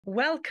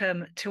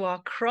Welcome to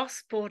our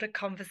cross-border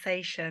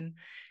conversation,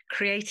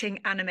 Creating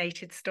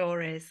Animated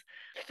Stories.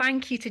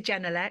 Thank you to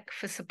Genelec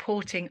for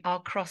supporting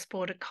our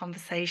cross-border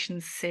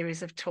conversations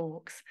series of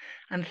talks.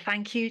 And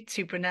thank you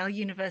to Brunel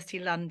University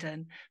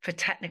London for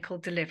technical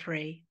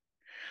delivery.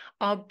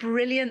 Our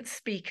brilliant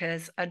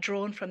speakers are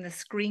drawn from the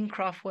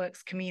ScreenCraft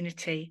Works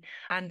community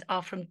and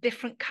are from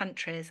different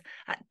countries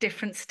at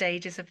different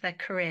stages of their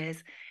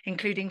careers,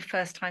 including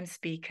first-time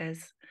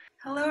speakers.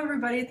 Hello,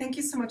 everybody. Thank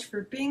you so much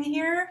for being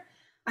here.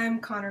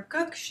 I'm Connor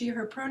Cook, she,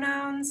 her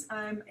pronouns.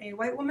 I'm a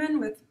white woman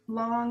with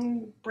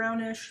long,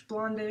 brownish,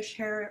 blondish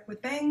hair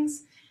with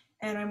bangs,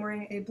 and I'm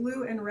wearing a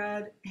blue and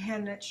red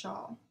hand-knit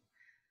shawl.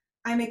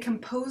 I'm a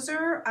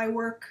composer. I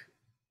work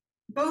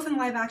both in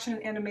live action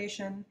and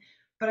animation,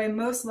 but I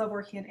most love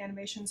working in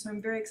animation, so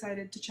I'm very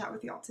excited to chat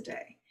with you all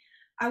today.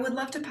 I would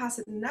love to pass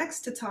it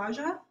next to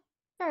Tajha.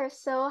 Sure.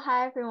 So,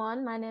 hi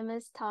everyone. My name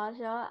is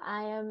Tajha.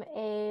 I am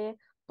a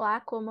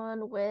Black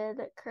woman with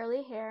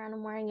curly hair and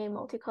I'm wearing a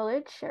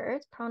multicolored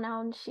shirt,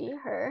 pronoun she,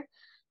 her.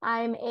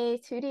 I'm a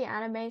 2D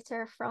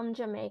animator from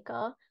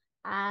Jamaica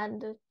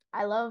and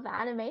I love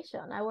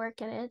animation. I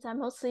work in it. I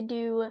mostly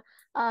do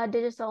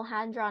digital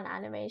hand-drawn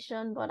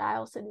animation, but I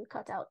also do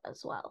cutout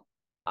as well.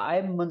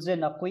 I'm Munzir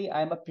Naqvi.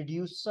 I'm a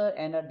producer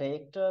and a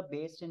director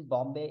based in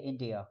Bombay,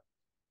 India.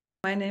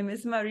 My name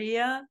is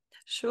Mariia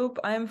Shub.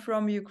 I'm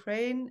from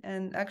Ukraine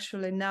and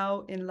actually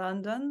now in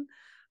London.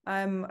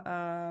 I'm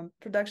a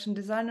production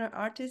designer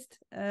artist.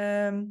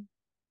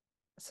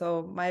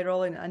 So my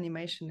role in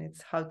animation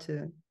is how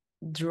to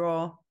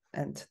draw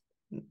and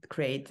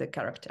create the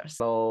characters.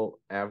 Hello,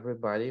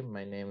 everybody.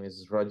 My name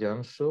is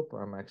Rodion Shub.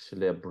 I'm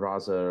actually a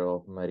brother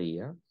of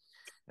Mariia.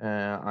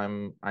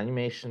 I'm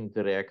animation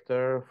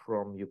director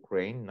from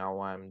Ukraine. Now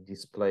I'm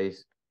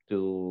displaced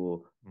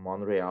to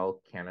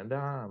Montreal, Canada.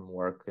 I'm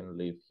working,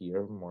 live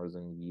here more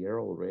than a year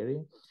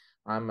already.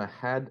 I'm a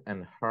head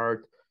and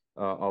heart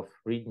of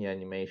Rodion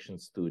Animation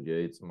Studio.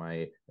 It's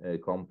my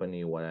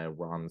company what I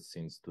run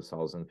since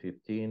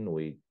 2015.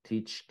 We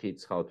teach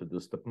kids how to do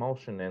stop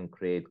motion and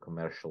create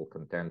commercial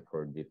content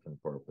for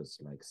different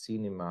purposes like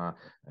cinema,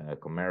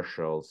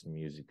 commercials,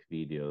 music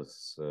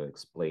videos,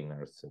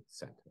 explainers,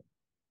 etc.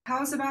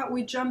 How's about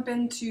we jump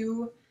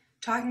into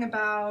talking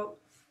about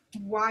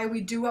why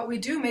we do what we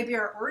do, maybe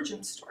our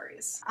origin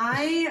stories.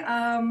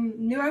 I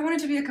knew I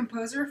wanted to be a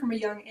composer from a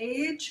young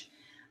age.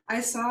 I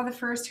saw the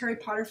first Harry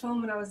Potter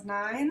film when I was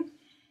 9,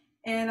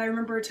 and I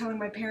remember telling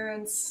my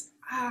parents,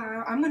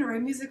 I'm going to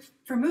write music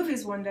for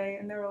movies one day,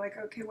 and they were like,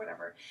 okay,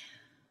 whatever.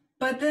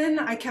 But then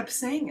I kept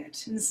saying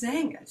it,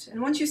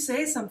 and once you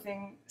say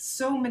something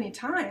so many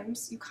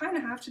times, you kind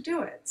of have to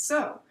do it.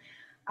 So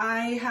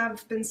I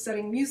have been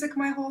studying music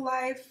my whole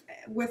life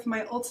with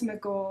my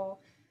ultimate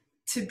goal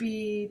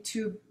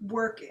to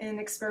work in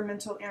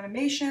experimental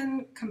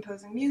animation,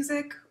 composing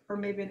music, or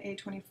maybe an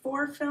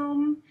A24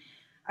 film.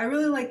 I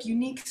really like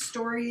unique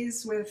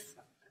stories with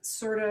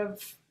sort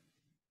of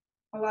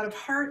a lot of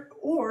heart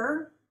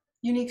or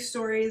unique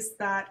stories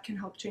that can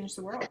help change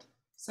the world.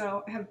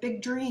 So I have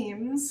big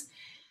dreams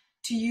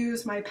to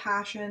use my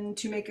passion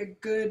to make a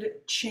good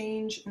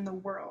change in the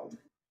world.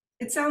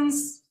 It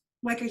sounds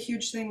like a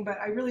huge thing, but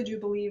I really do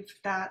believe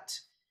that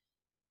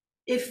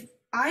if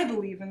I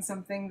believe in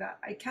something, that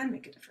I can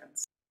make a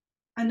difference.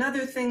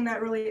 Another thing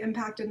that really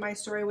impacted my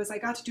story was I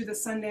got to do the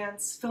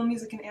Sundance Film,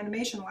 Music, and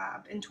Animation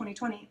Lab in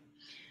 2020,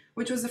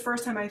 which was the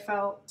first time I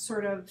felt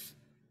sort of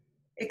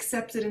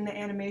accepted in the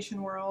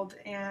animation world,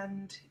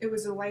 and it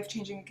was a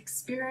life-changing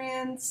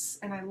experience,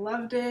 and I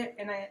loved it,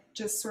 and it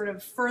just sort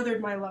of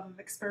furthered my love of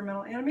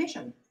experimental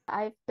animation.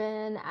 I've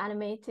been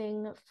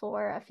animating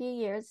for a few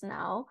years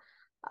now.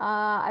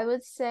 I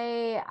would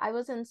say I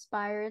was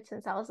inspired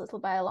since I was little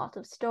by a lot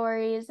of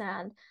stories,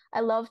 and I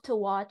love to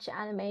watch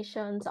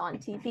animations on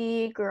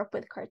TV, grew up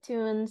with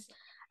cartoons,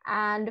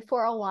 and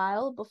for a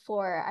while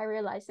before I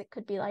realized it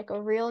could be like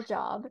a real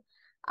job,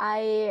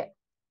 I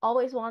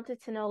always wanted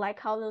to know like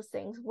how those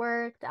things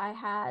worked. I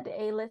had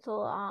a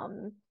little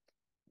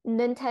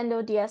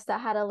Nintendo DS that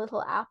had a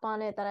little app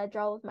on it that I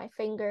draw with my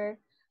finger,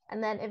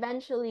 and then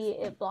eventually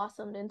it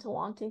blossomed into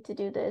wanting to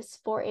do this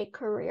for a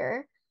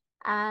career.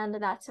 And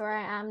that's where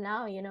I am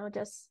now, you know,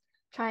 just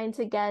trying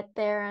to get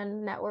there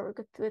and network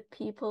with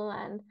people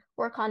and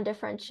work on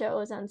different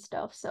shows and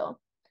stuff. So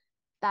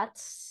that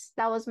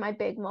was my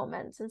big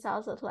moment. Since I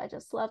was little, I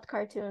just loved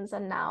cartoons,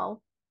 and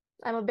now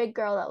I'm a big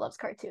girl that loves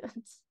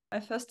cartoons.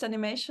 My first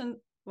animation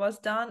was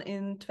done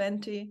in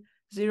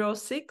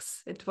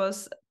 2006. It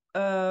was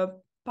a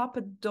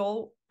puppet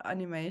doll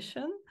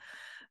animation.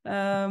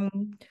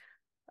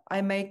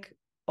 I make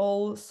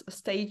all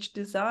stage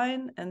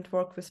design and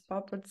work with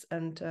puppets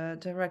and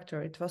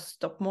director. It was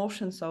stop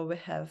motion, so we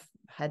have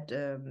had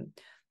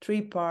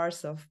 3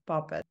 parts of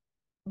puppet.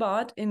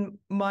 But in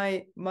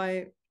my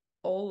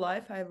whole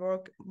life, I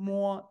work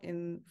more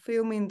in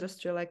film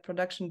industry, like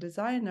production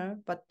designer.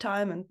 But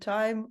time and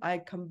time, I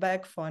come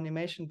back for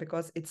animation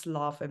because it's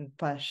love and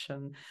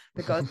passion.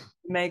 Because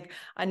make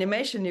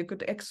animation, you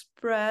could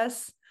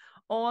express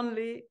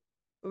only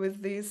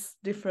with these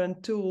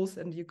different tools,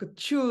 and you could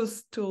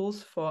choose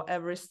tools for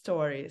every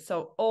story.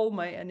 So all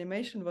my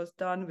animation was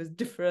done with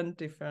different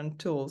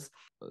tools.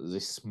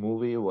 This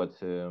movie,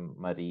 what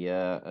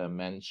Mariia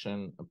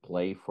mentioned,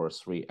 play for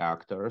 3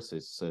 actors,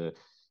 is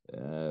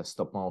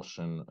stop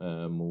motion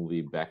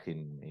movie back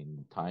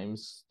in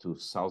times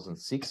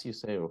 2006, you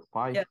say, or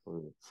 5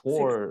 or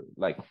 4, 6.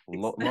 Like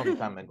long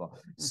time ago.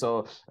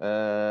 So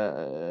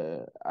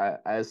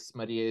as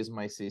Mariia is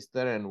my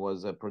sister and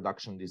was a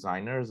production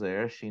designer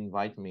there, she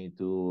invited me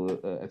to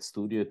a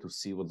studio to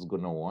see what's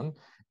going on.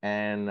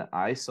 And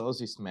I saw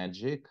this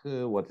magic,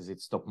 what is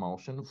it, stop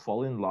motion,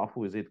 fall in love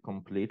with it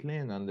completely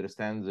and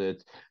understand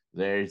that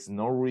there is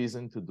no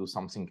reason to do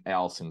something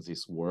else in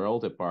this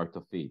world apart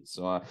of it.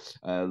 So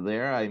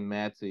there I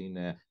met in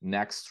a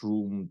next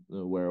room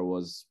where I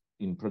was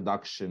in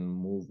production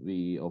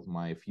movie of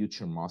my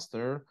future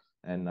master.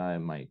 And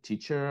my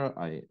teacher,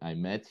 I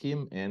met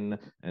him, and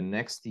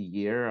next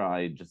year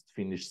I just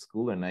finished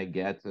school and I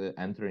get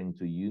enter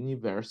into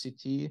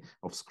University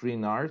of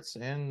Screen Arts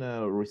and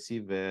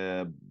receive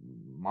a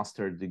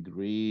master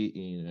degree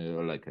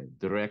in like a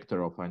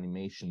director of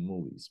animation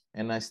movies.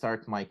 And I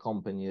start my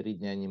company,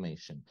 Rodion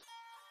Animation.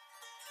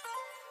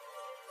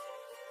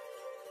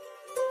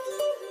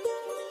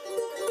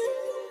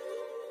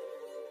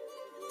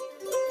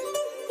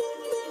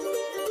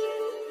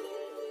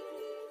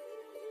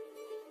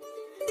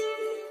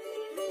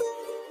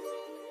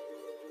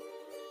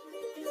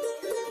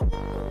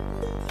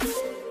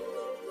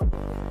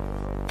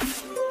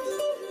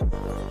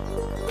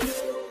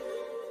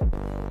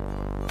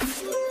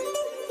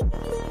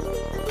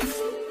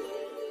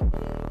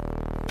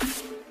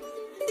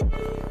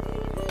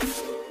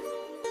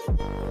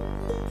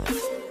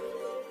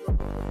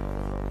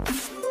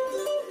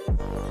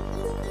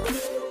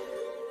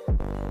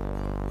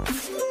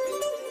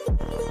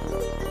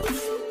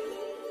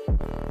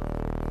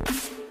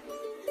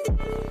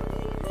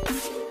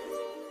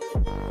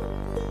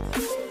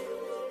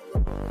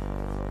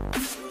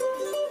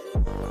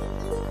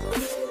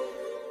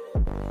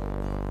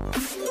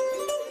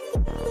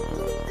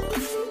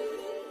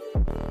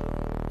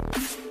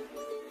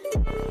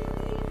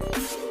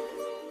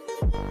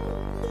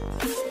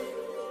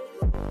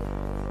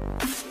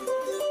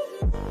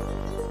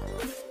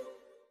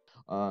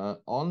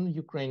 On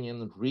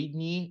Ukrainian,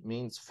 Rydny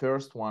means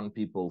first one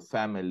people,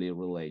 family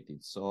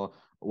related. So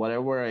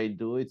whatever I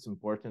do, it's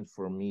important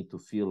for me to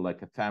feel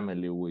like a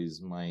family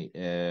with my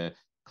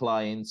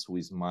clients,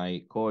 with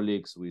my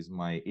colleagues, with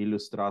my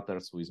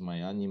illustrators, with my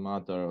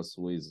animators,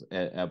 with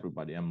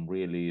everybody. I'm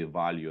really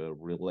value a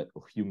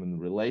human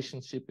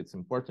relationship. It's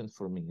important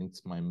for me.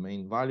 It's my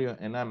main value,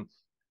 and I'm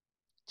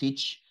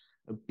teach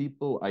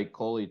people, I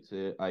call it,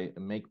 I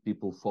make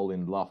people fall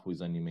in love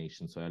with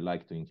animation. So I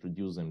like to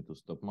introduce them to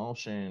stop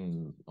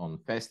motion on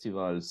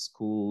festivals,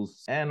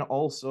 schools, and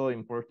also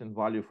important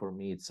value for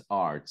me, it's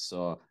art.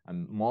 So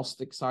I'm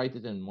most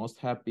excited and most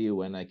happy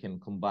when I can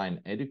combine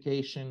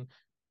education,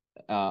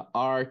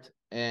 art,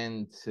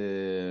 and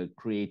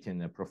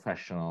creating a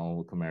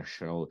professional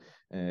commercial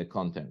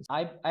content.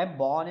 I'm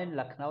born in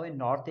Lucknow in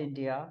North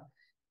India,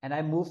 and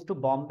I moved to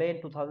Bombay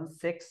in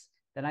 2006.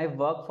 Then I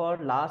worked for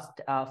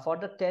for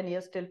the 10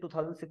 years till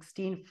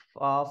 2016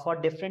 for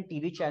different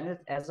TV channels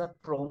as a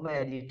promo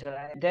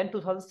editor. Then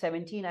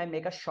 2017, I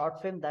make a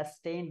short film, That's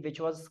Stain,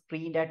 which was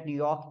screened at New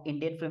York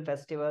Indian Film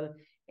Festival,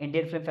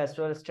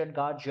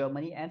 Stuttgart,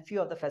 Germany, and few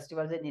of the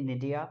festivals in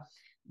India.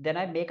 Then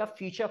I make a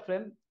feature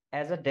film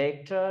as a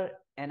director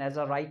and as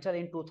a writer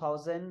in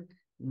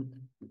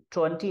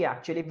 2020,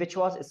 actually, which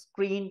was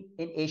screened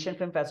in Asian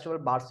Film Festival,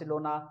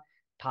 Barcelona,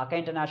 Dhaka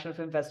International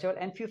Film Festival,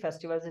 and few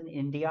festivals in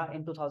India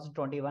in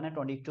 2021 and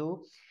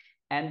 22.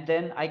 And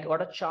then I got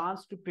a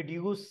chance to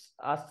produce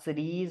a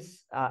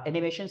series,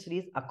 animation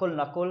series, Akul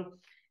Nakul,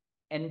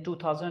 in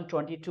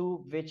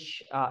 2022,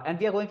 which, and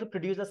we are going to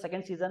produce the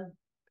second season,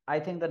 I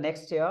think the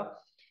next year.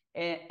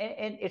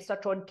 And it's a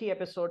 20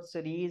 episode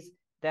series.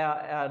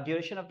 The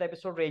duration of the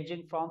episode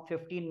ranging from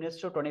 15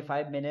 minutes to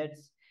 25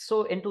 minutes.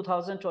 So in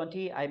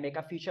 2020, I make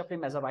a feature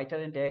film as a writer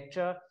and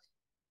director.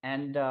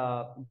 And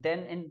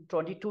then in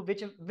 22,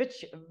 which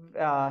 22,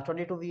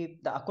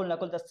 the Akul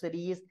Nakul, the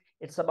series,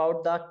 it's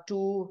about the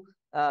two,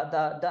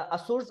 the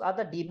Asurs are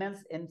the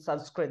demons in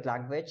Sanskrit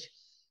language.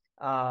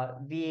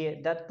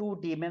 The two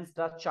demons,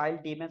 the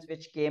child demons,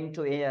 which came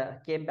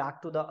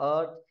back to the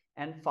earth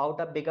and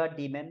fought a bigger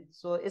demon.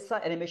 So it's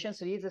an animation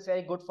series. It's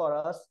very good for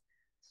us.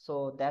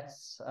 So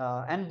that's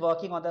and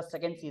working on the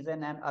second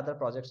season and other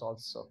projects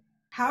also.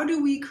 How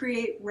do we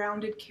create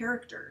rounded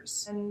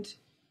characters and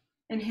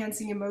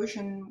enhancing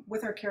emotion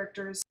with our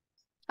characters?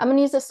 I'm going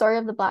to use the story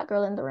of the Black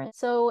Girl in the Rain.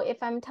 So if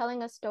I'm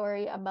telling a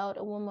story about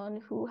a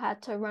woman who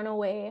had to run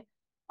away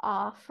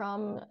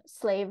from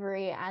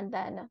slavery and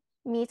then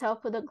meet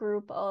up with a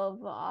group of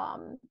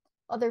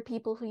other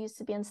people who used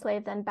to be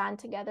enslaved and band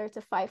together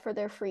to fight for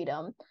their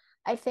freedom,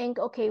 I think,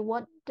 okay,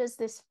 what does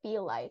this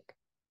feel like?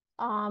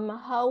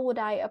 How would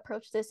I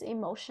approach this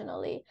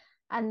emotionally?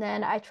 And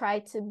then I try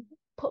to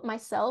put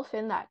myself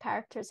in that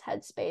character's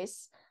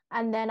headspace,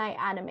 and then I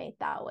animate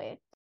that way.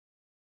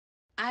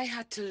 I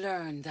had to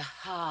learn the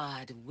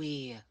hard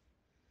way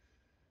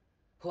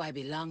who I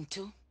belong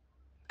to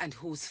and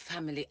whose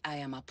family I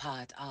am a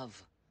part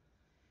of.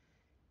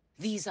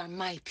 These are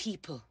my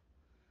people.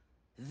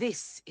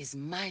 This is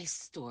my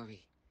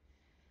story.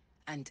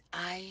 And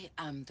I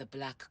am the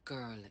black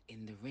girl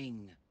in the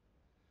ring.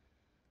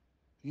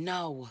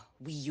 Now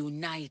we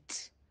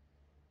unite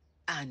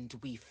and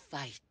we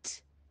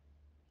fight.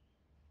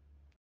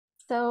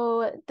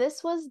 So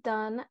this was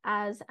done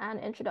as an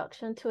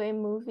introduction to a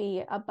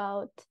movie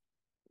about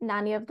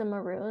Nanny of the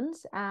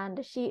Maroons,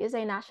 and she is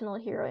a national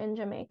hero in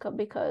Jamaica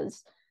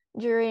because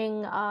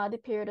during the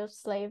period of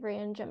slavery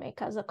in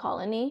Jamaica as a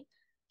colony,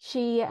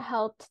 she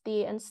helped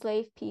the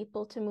enslaved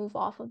people to move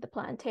off of the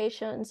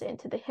plantations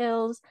into the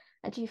hills,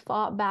 and she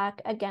fought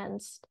back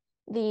against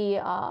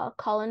the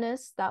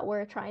colonists that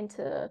were trying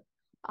to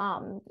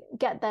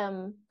get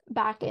them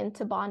back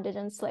into bondage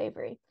and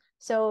slavery.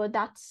 So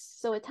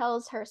it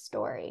tells her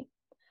story.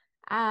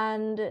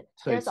 And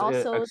So there's it's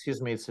also excuse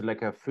me, it's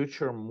like a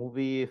future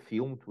movie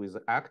filmed with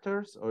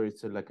actors, or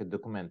it's like a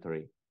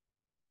documentary?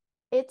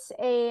 it's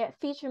a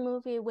feature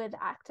movie with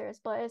actors,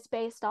 but it's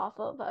based off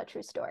of a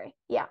true story.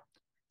 Yeah.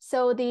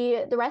 So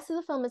the rest of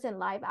the film is in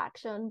live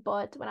action,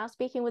 but when I was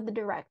speaking with the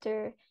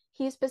director,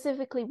 he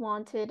specifically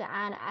wanted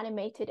an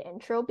animated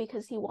intro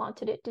because he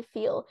wanted it to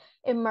feel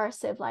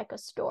immersive like a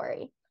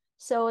story.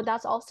 So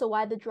that's also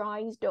why the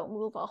drawings don't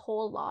move a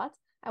whole lot.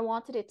 I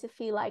wanted it to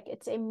feel like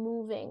it's a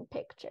moving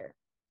picture.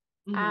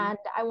 And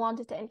I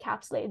wanted to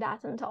encapsulate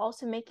that and to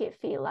also make it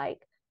feel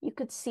like you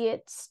could see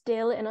it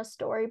still in a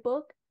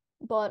storybook,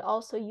 but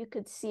also you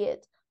could see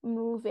it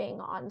moving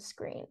on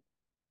screen.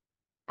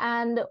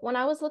 And when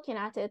I was looking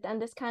at it,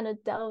 and this kind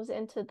of delves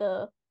into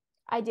the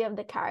idea of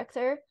the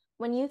character,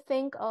 when you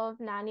think of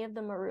Nanny of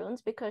the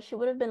Maroons, because she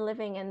would have been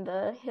living in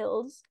the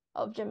hills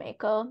of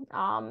Jamaica,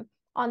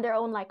 on their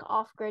own like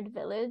off-grid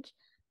village,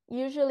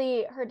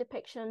 usually her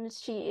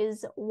depictions, she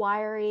is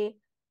wiry,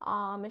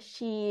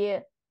 she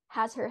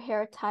has her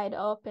hair tied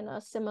up in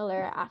a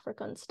similar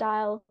African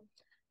style.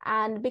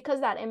 And because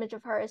that image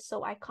of her is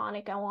so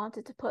iconic, I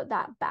wanted to put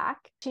that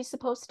back. She's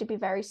supposed to be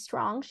very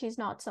strong. She's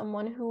not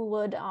someone who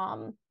would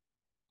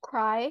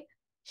cry.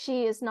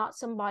 She is not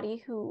somebody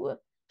who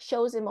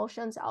shows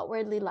emotions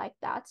outwardly like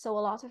that. So a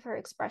lot of her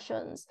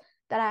expressions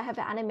that I have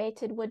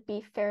animated would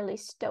be fairly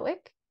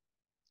stoic.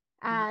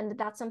 And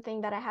that's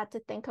something that I had to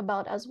think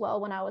about as well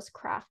when I was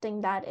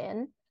crafting that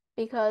in,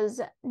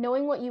 because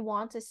knowing what you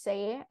want to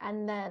say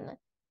and then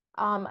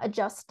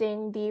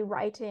adjusting the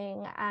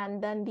writing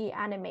and then the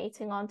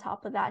animating on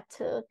top of that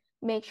to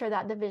make sure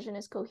that the vision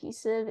is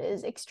cohesive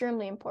is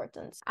extremely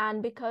important.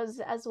 And because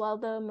as well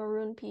the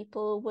maroon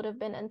people would have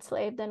been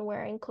enslaved and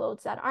wearing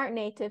clothes that aren't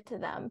native to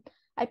them,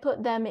 I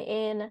put them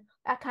in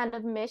a kind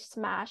of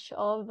mishmash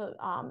of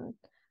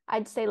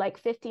I'd say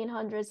like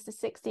 1500s to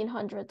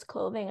 1600s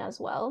clothing as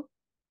well.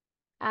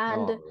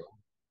 And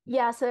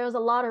yeah, so there was a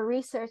lot of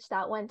research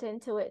that went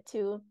into it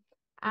too.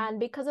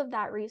 And because of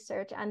that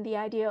research and the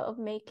idea of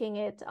making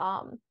it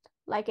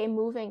like a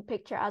moving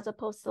picture as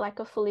opposed to like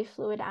a fully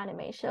fluid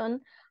animation,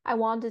 I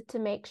wanted to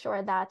make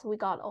sure that we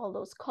got all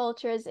those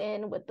cultures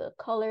in with the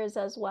colors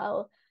as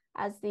well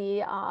as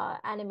the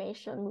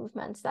animation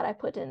movements that I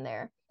put in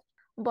there.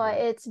 But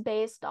it's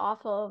based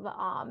off of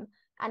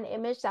an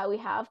image that we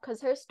have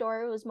because her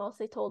story was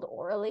mostly told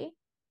orally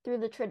through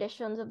the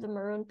traditions of the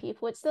Maroon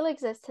people. It still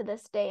exists to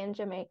this day in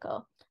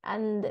Jamaica,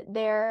 and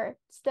they're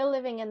still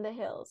living in the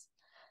hills.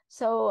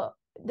 So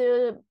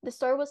the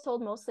story was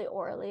told mostly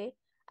orally,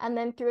 and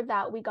then through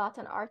that we got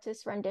an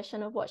artist's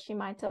rendition of what she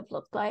might have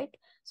looked like.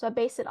 So I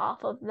based it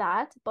off of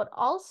that, but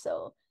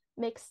also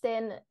mixed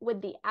in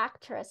with the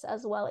actress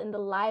as well in the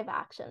live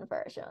action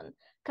version,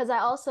 because I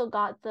also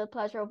got the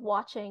pleasure of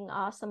watching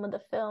some of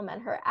the film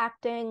and her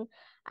acting,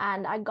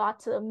 and I got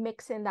to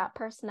mix in that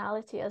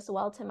personality as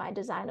well to my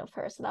design of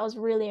her. So that was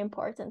really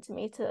important to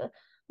me to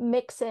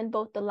mix in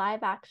both the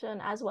live action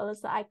as well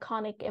as the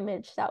iconic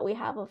image that we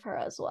have of her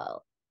as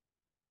well.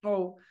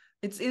 Oh,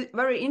 it's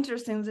very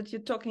interesting that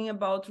you're talking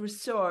about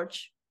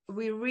research.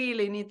 We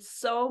really need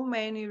so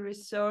many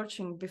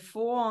researching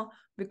before,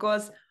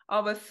 because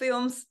our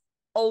films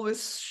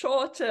always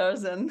shorter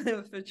than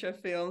feature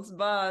films,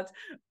 but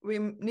we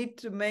need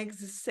to make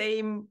the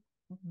same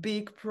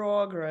big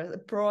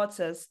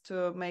process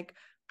to make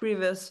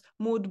previous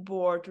mood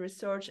board,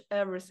 research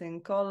everything,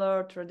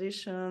 color,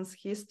 traditions,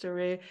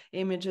 history,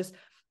 images.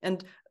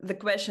 And the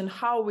question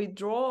how we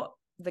draw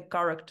the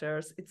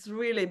characters, it's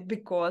really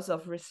because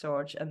of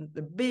research and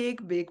the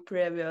big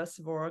previous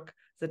work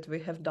that we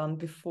have done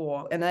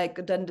before. And I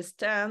could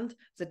understand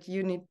that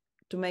you need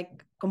to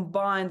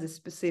combine the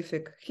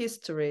specific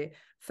history,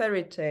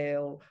 fairy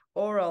tale,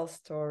 oral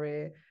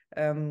story,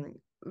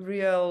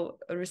 real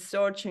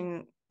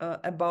researching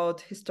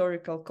about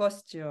historical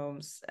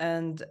costumes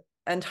and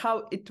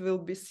how it will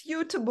be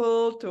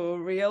suitable to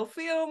real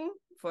film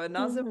for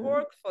another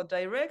work, for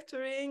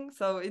directing.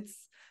 So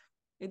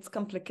it's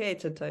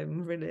complicated.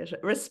 I'm really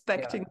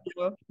respecting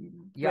you.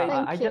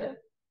 Yeah, Thank you.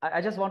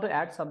 I just want to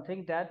add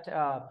something that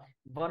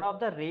one of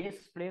the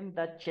race film,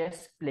 the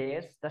chess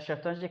players, the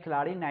Shatranj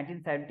Khiladi in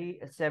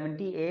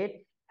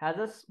 1978 has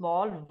a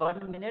small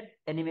 1 minute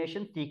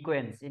animation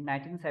sequence in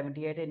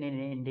 1978 in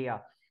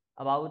India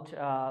about,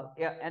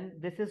 yeah, and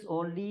this is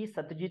only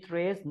Satyajit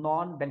Ray's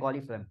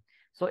non-Bengali film.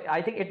 So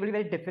I think it will be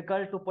very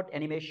difficult to put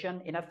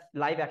animation in a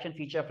live action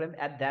feature film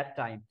at that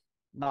time.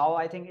 Now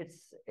I think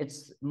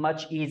it's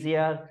much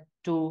easier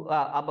to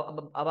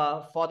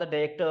for the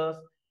directors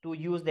to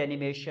use the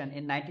animation.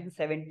 In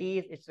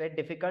 1970s it's very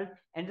difficult,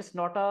 and it's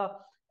not a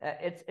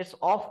it's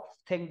off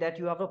thing that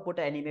you have to put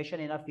animation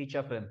in a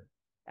feature film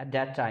at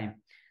that time.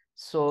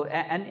 So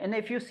and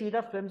if you see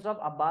the films of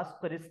Abbas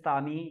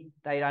Kiarostami,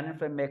 the Iranian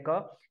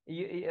filmmaker,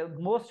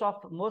 most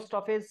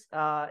of his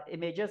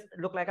images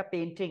look like a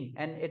painting,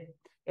 and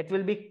it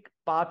will be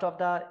part of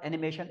the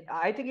animation.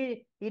 I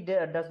think he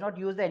does not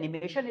use the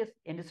animation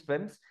in his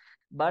films,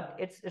 but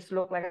it's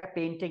look like a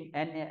painting,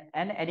 and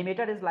an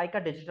animator is like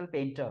a digital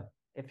painter,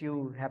 if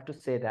you have to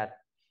say that.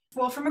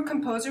 Well, from a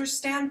composer's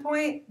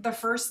standpoint, the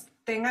first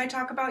thing I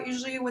talk about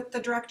usually with the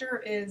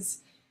director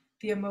is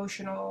the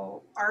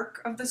emotional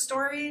arc of the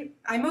story.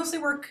 I mostly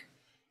work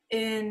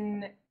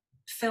in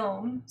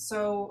film,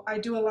 so I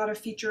do a lot of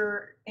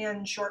feature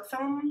and short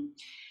film,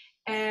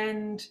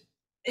 and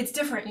it's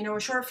different. You know,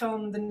 a short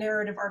film, the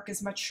narrative arc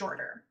is much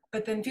shorter,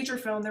 but then feature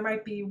film, there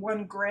might be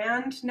one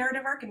grand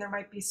narrative arc and there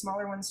might be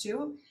smaller ones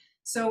too.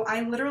 So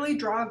I literally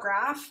draw a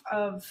graph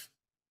of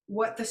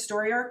what the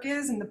story arc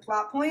is and the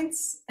plot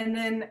points, and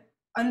then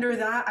under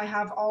that I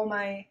have all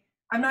my,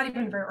 I'm not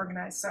even very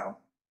organized, so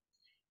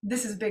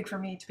this is big for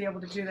me to be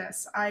able to do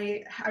this.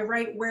 I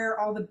write where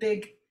all the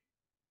big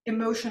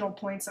emotional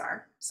points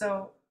are.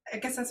 So I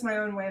guess that's my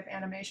own way of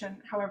animation.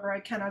 However, I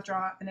cannot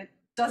draw and it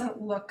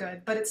doesn't look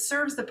good, but it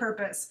serves the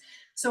purpose.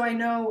 So I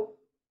know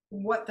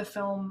what the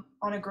film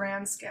on a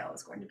grand scale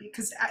is going to be.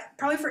 Because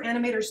probably for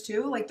animators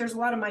too, like there's a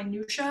lot of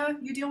minutia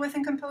you deal with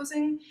in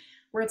composing,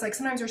 where it's like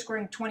sometimes you're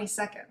scoring 20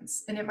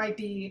 seconds and it might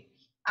be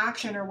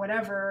action or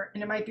whatever,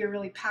 and it might be a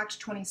really packed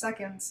 20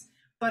 seconds.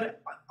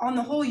 But on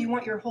the whole, you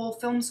want your whole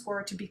film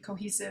score to be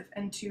cohesive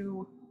and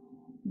to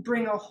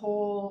bring a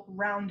whole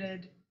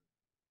rounded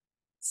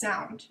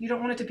sound. You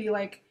don't want it to be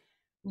like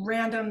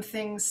random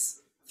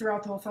things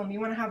throughout the whole film. You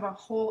want to have a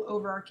whole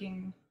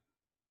overarching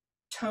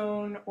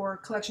tone or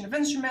collection of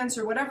instruments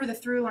or whatever the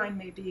through line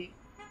may be.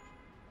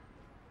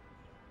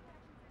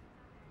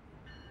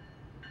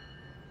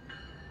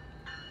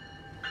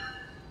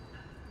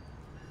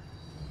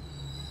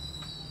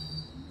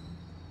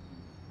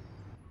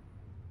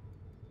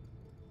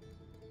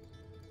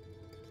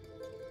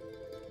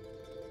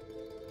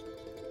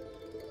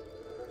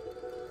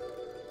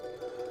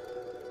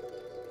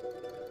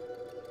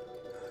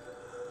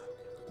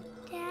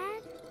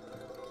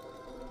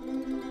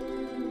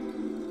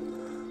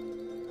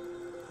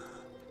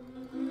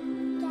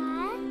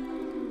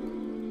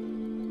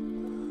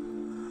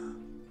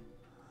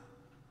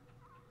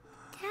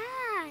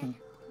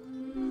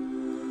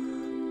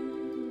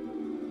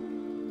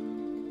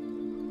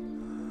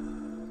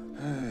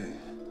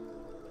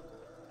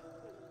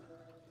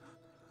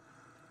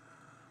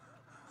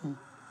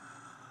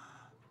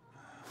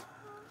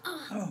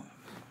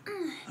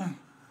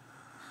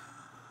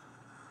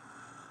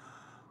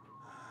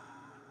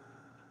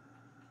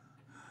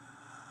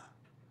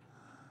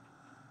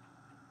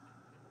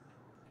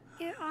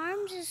 Your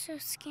arms are so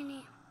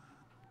skinny.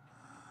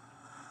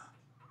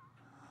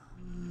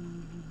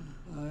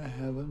 I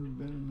haven't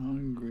been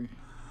hungry.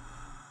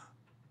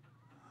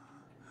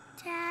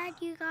 Dad,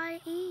 you gotta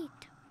eat.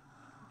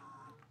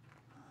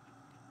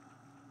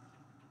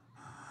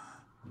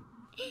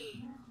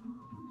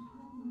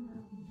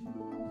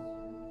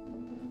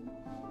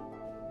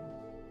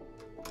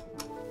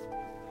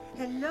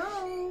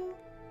 Hello,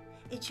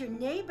 it's your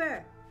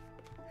neighbor,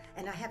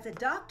 and I have the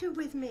doctor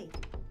with me.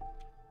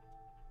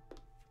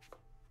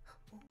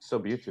 So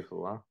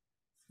beautiful, huh?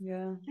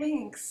 Yeah.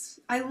 Thanks.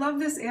 I love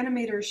this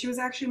animator. She was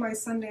actually my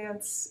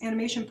Sundance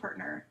animation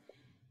partner.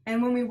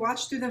 And when we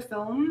watched through the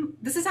film,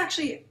 this is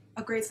actually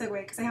a great segue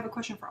because I have a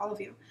question for all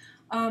of you.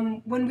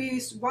 When we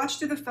watched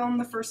through the film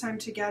the first time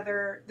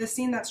together, the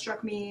scene that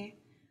struck me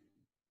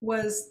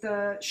was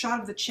the shot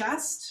of the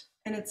chest,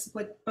 and it's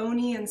like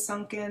bony and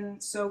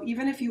sunken. So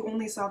even if you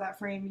only saw that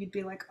frame, you'd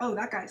be like, oh,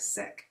 that guy's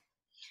sick.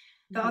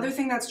 The other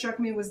thing that struck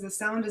me was the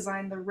sound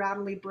design, the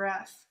rattly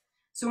breath.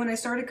 So when I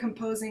started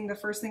composing, the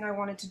first thing I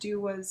wanted to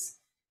do was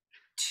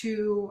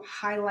to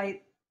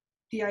highlight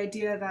the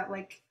idea that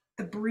like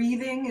the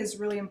breathing is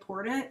really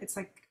important. It's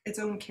like its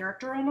own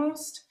character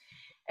almost.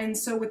 And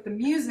so with the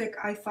music,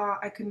 I thought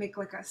I could make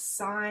like a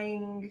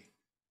sighing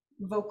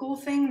vocal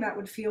thing that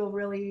would feel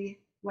really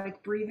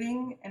like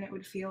breathing, and it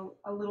would feel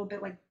a little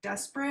bit like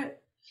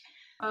desperate.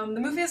 The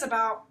movie is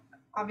about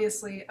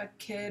obviously a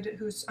kid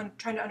who's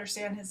trying to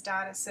understand his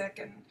dad is sick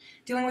and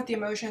dealing with the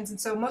emotions. And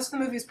so most of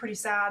the movie is pretty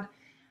sad.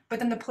 But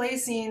then the play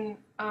scene,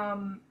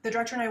 the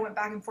director and I went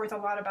back and forth a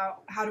lot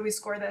about how do we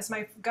score this.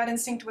 My gut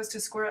instinct was to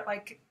score it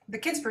like the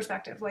kids'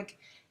 perspective, like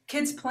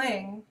kids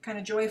playing, kind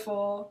of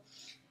joyful.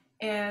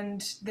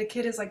 and the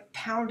kid is like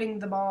pounding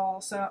the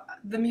ball. So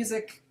the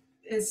music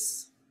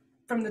is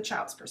from the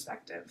child's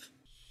perspective.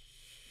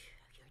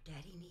 Your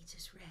daddy needs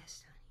his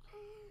rest,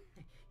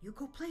 honey. You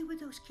go play with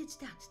those kids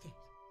downstairs,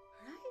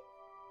 all right?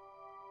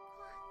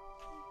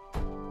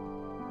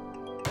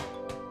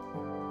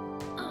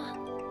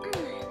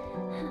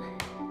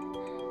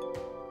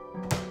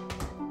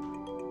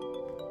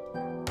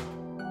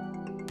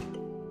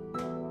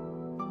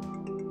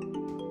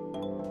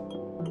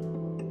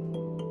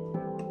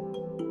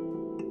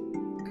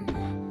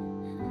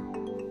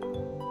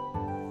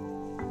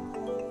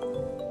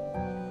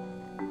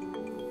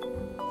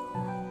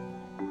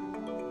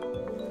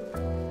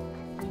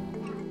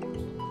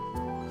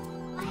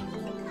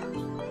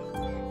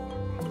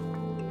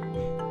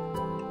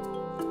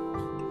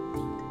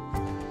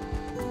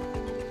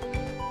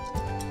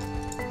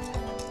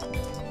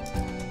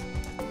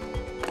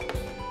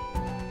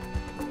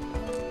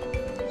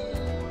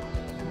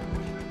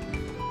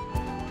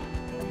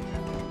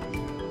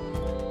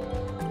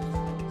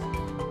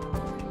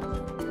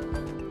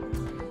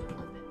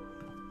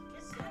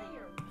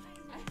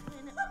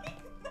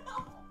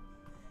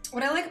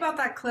 What I like about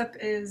that clip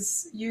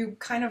is you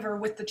kind of are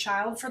with the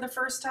child for the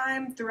first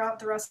time. Throughout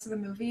the rest of the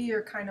movie,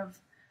 you're kind of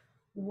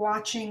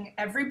watching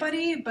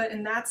everybody, but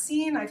in that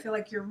scene, I feel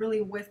like you're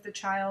really with the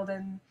child,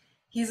 and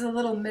he's a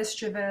little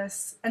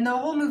mischievous, and the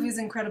whole movie is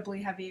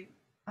incredibly heavy.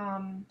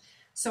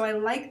 So I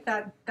like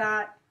that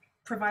that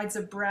provides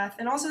a breath,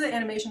 and also the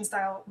animation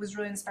style was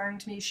really inspiring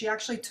to me. She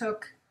actually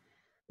took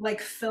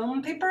like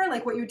film paper,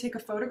 like what you would take a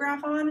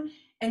photograph on,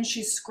 and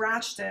she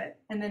scratched it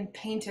and then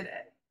painted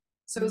it.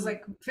 So it was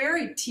like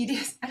very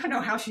tedious. I don't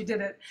know how she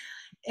did it.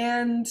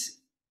 And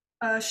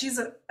she's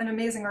an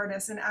amazing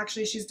artist. And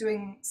actually she's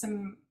doing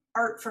some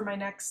art for my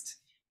next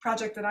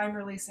project that I'm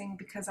releasing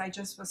because I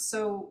just was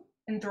so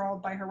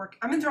enthralled by her work.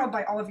 I'm enthralled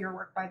by all of your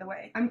work, by the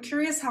way. I'm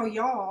curious how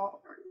you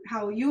all,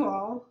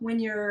 when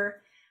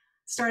you're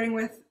starting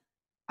with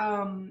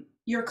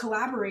your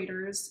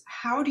collaborators,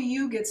 how do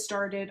you get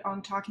started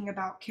on talking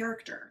about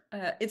character?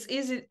 It's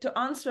easy to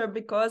answer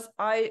because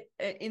I,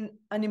 in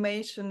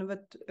animation,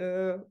 that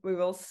we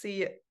will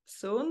see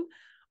soon,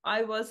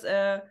 I was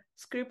a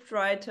script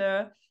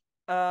writer,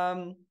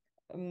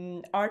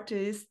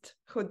 artist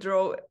who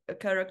draw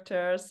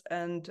characters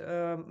and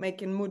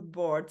making mood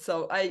boards.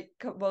 So I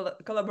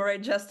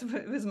collaborate just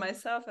with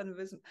myself, and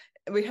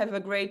we have a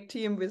great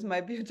team with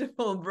my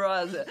beautiful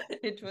brother.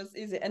 It was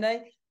easy, and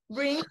I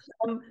bring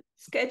some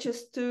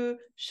sketches to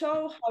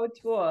show how it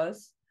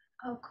was.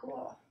 Oh,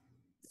 cool.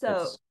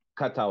 So it's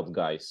cut out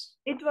guys.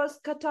 It was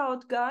cut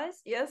out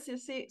guys. Yes, you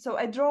see. So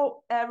I draw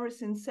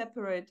everything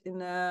separate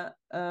in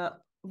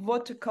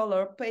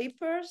watercolor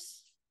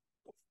papers.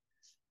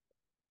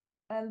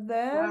 And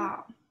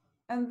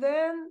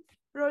then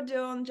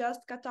Rodion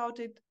just cut out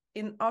it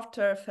in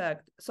After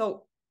Effects.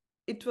 So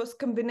it was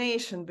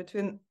combination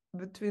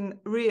between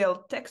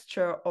real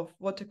texture of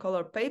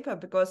watercolor paper,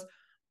 because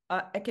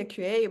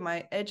AKQA,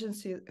 my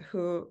agency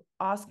who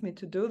asked me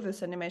to do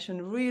this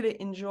animation, really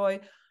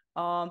enjoy,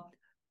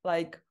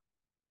 like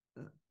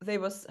they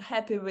was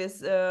happy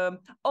with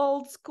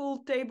old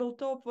school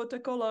tabletop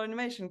watercolor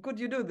animation. Could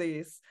you do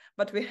this?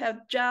 But we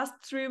had just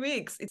 3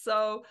 weeks.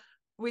 So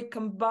we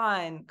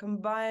combine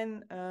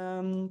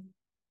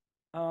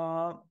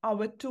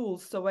our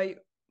tools. So I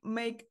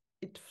make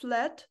it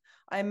flat.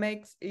 I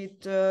make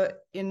it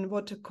in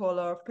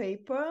watercolor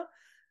paper,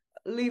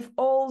 leave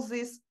all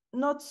these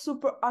not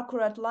super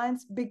accurate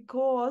lines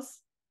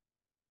because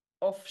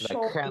of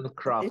like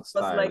handcraft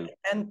style. Like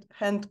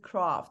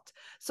handcraft.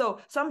 So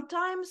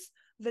sometimes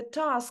the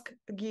task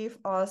give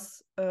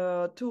us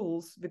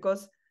tools,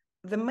 because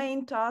the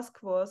main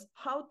task was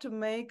how to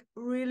make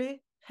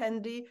really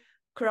handy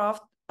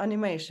craft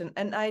animation,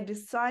 and I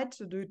decide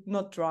to do it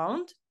not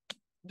round,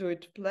 do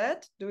it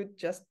flat, do it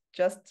just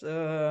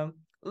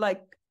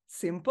like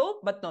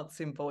simple, but not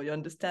simple. You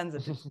understand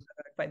that it's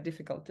quite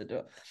difficult to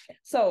do.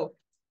 So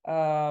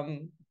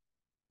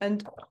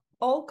and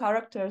all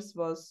characters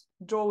was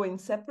drawing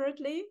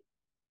separately.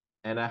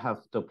 And I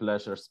have the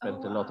pleasure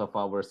spent a lot of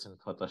hours in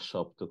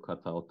Photoshop to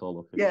cut out all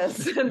of it.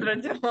 Yes, and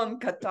Rodion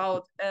cut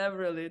out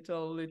every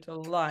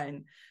little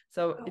line.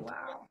 So it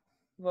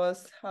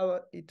was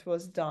how it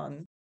was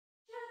done.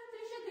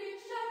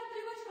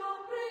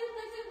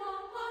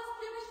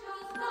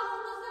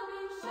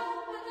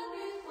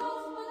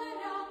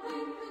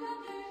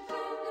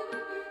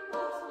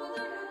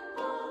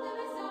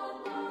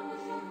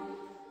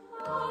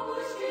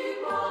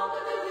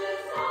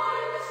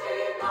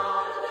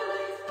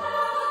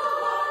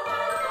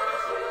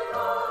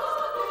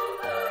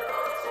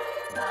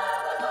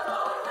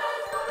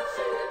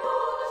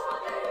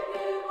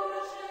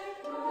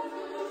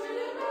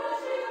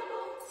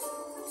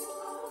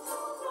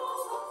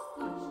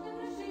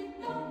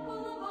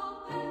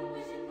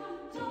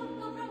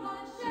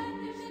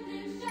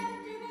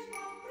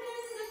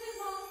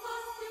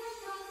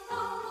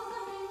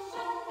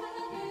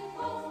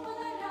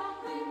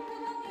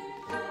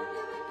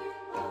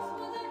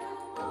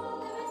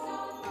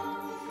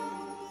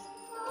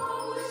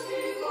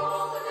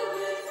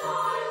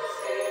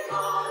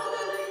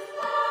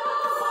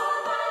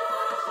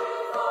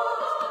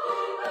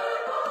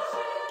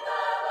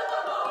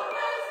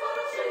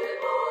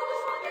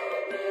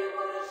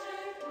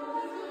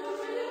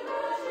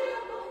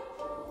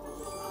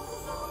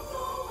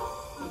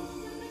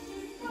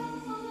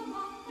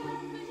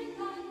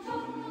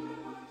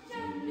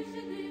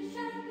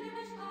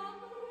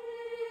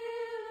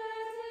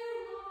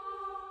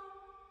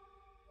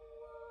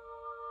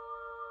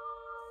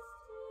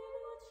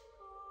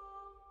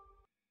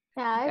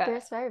 Yeah, I agree.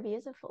 It's very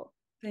beautiful.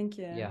 Thank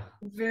you. Yeah.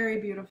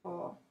 Very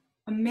beautiful.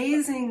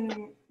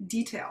 Amazing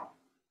detail.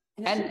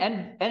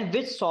 And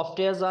which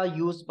softwares are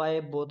used by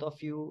both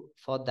of you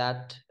for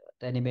that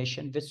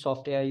animation? Which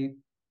software you?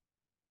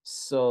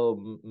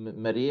 So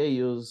Maria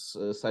use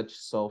such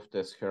soft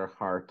as her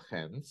hard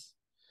hands.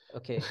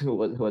 Okay.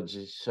 what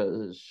you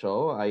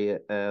show, I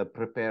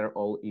prepare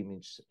all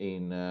image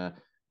in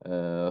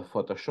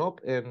Photoshop,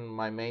 and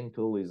my main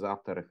tool is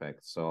After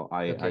Effects. So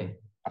I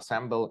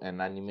assemble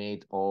and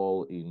animate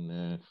all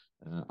in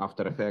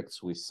After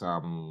Effects with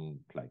some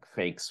like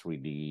fake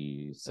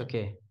 3D.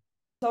 Okay.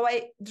 So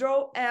I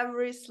draw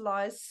every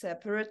slice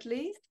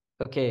separately.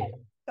 Okay.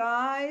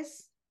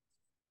 Thighs,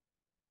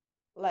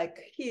 like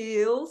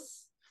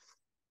heels.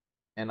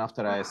 And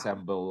after I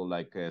assemble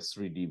like a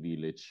 3D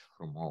village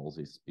from all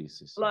these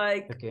pieces.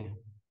 Like,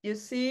 you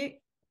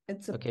see,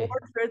 it's a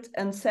portrait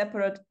and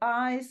separate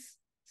eyes,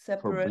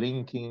 separate for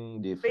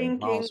blinking,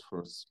 different mouths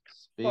for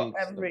speak. For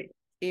every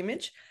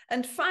image.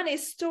 And funny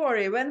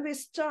story, when we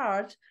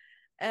start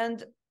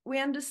and we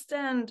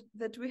understand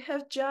that we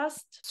have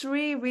just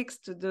 3 weeks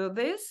to do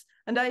this,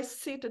 and I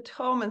sit at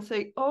home and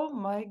say, oh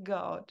my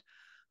God,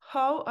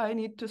 how I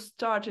need to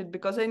start it,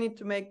 because I need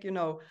to make,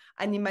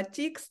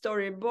 animatic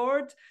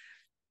storyboard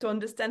to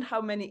understand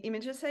how many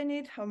images I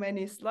need, how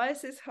many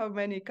slices, how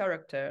many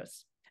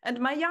characters. And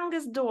my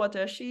youngest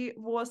daughter, she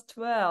was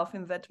 12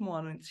 in that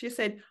moment. She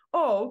said,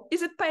 oh,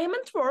 is it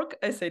payment work?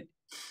 I said,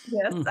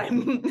 yes,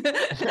 I'm. She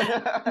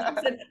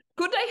said,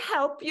 could I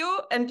help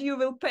you and you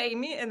will pay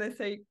me? And I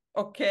say,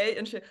 okay.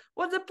 And she,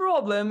 what's the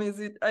problem? Is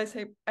it? I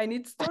say, I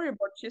need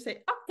storyboard. She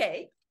say,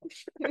 okay.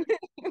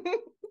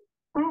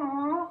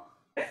 Aww.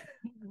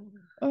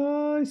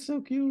 Oh, it's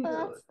so cute.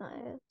 Oh, that's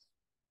nice.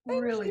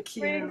 Really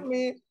cute. Bring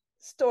me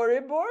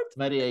storyboard.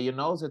 Maria, you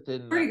know that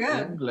in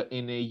England,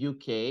 in the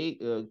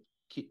UK,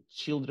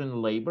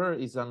 children labor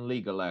is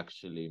illegal.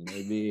 Actually,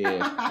 maybe.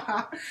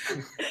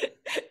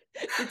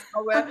 It's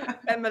our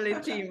family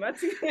team.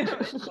 Okay.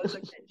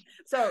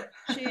 So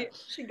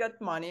she got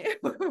money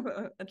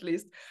at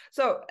least.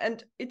 So,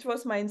 and it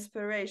was my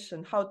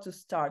inspiration how to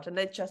start, and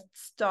I just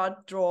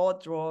start draw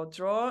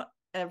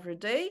every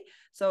day.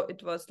 So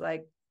it was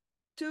like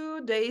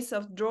 2 days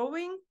of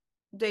drawing.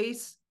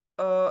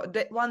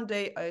 One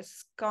day I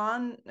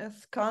scan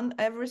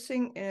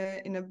everything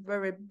in a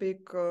very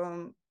big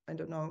I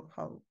don't know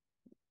how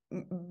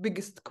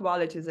biggest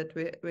quality that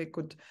we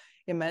could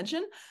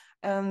imagine.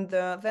 And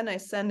then I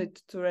send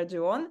it to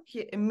Rodion.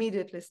 He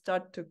immediately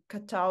started to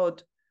cut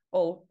out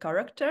all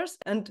characters.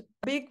 And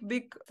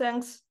big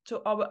thanks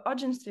to our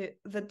agency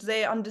that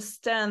they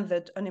understand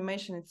that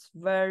animation is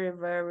very,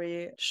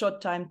 very short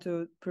time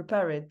to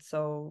prepare it.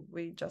 So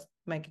we just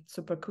make it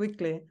super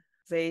quickly.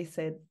 They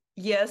said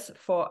yes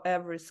for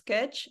every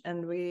sketch,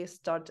 and we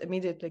start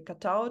immediately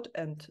cut out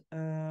and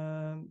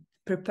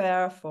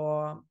prepare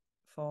for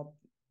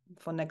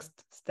next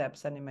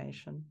steps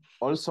animation.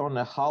 Also on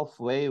the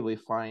halfway, we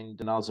find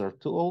another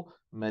tool.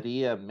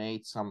 Maria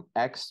made some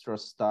extra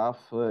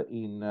stuff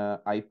in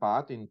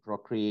iPad, in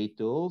Procreate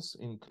tools,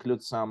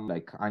 include some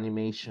like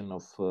animation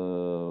of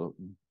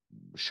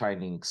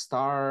shining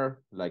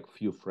star, like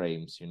few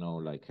frames,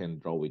 like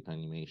hand draw with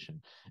animation.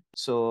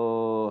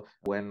 So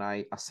when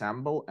I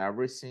assemble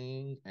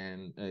everything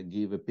and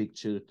give a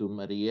picture to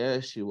Maria,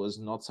 she was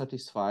not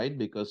satisfied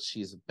because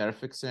she's a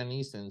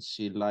perfectionist and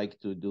she liked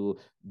to do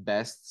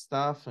best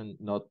stuff and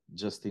not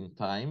just in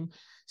time.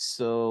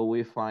 So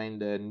we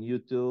find a new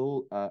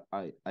tool.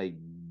 I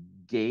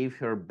gave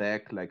her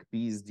back like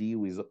PSD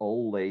with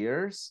all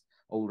layers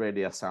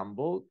already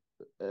assembled.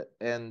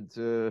 And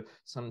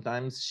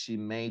sometimes she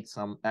made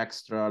some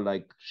extra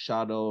like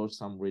shadow,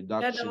 some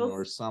reduction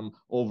or some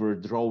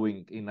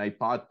overdrawing in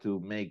iPad to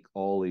make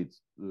all it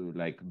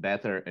like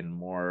better and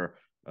more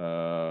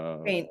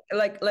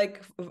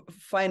like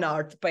fine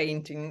art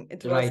painting.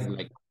 It was right,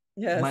 like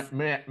yes,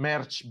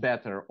 merge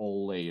better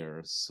all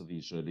layers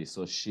visually.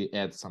 So she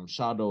adds some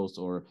shadows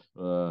or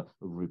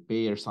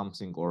repair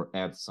something or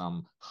add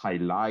some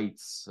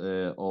highlights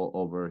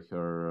over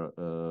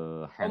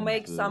her hand. Or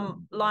make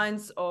some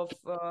lines of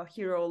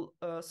hero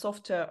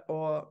software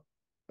or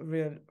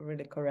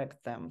really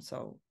correct them.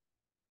 So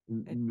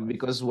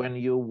because when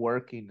you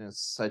work in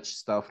such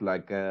stuff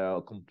like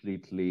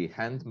completely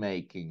hand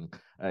making,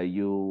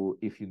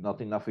 if you're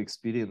not enough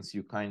experience,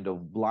 you kind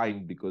of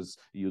blind because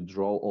you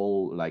draw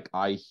all like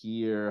eye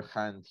here,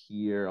 hand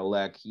here,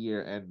 leg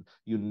here, and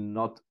you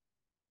not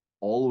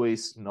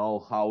always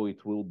know how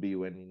it will be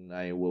when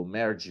I will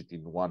merge it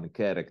in one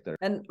character.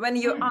 And when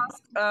you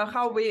ask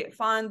how we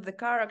find the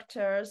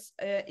characters,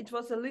 it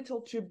was a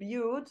little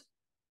tribute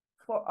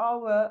for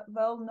our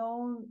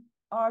well-known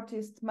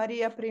artist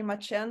Mariia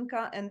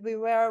Primachenko, and we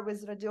wear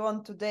with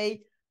Rodion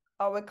today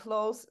our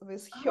clothes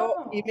with her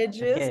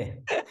images.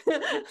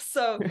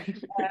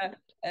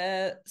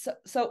 Okay.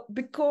 So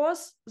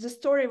because the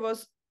story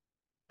was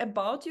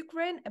about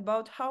Ukraine,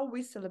 about how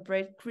we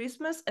celebrate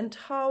Christmas and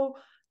how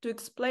to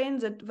explain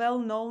that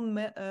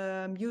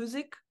well-known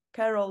music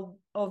Carol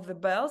of the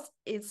Bells.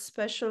 It's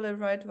specially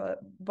written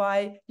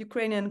by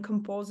Ukrainian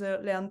composer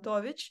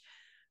Leontovich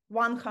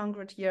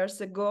 100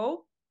 years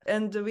ago.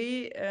 And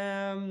we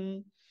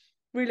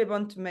really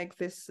want to make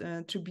this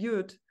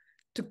tribute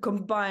to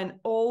combine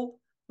all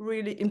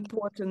really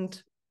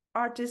important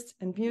artists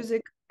and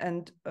music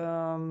and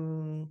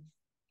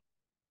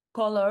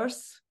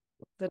colors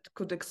that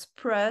could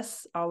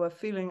express our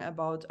feeling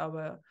about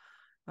our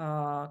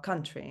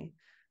country.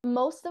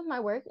 Most of my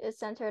work is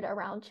centered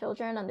around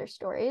children and their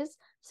stories.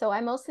 So I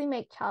mostly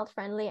make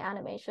child-friendly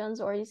animations,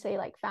 or you say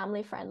like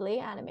family-friendly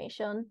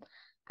animation.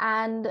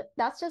 And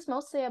that's just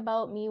mostly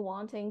about me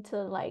wanting to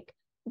like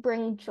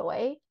bring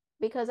joy,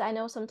 because I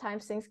know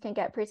sometimes things can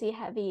get pretty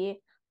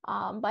heavy.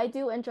 But I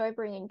do enjoy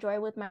bringing joy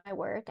with my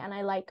work, and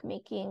I like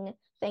making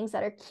things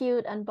that are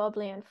cute and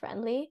bubbly and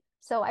friendly.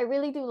 So I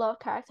really do love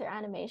character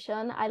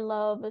animation. I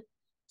love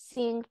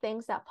seeing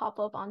things that pop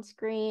up on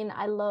screen.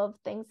 I love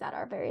things that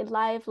are very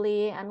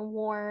lively and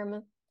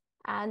warm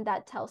and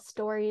that tell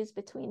stories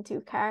between two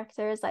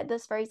characters. Like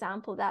this, for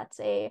example, that's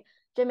a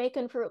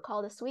Jamaican fruit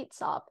called a sweet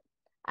sop.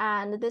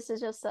 And this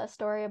is just a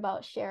story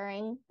about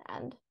sharing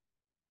and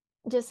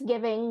just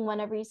giving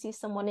whenever you see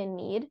someone in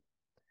need.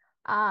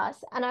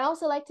 And I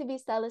also like to be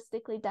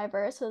stylistically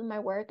diverse with my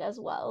work as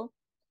well,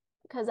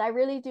 because I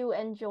really do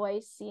enjoy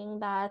seeing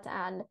that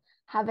and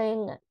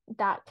having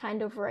that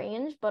kind of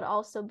range, but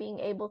also being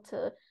able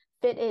to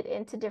fit it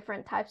into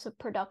different types of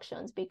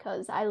productions,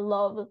 because I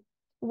love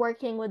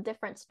working with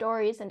different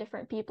stories and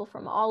different people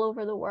from all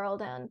over the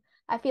world. And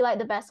I feel like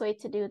the best way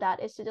to do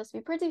that is to just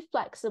be pretty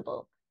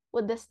flexible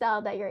with the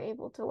style that you're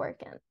able to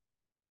work in.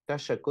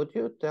 Tajha, could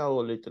you tell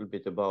a little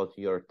bit about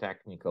your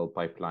technical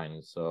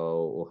pipeline?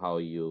 So how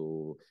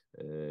you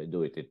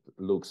do it? It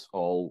looks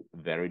all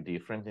very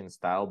different in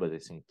style, but I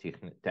think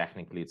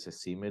technically it's a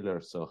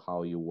similar. So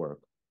how you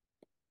work?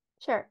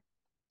 Sure.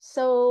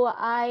 So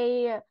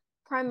I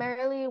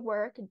primarily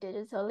work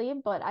digitally,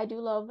 but I do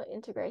love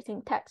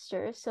integrating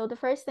textures. So the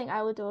first thing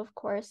I would do, of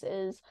course,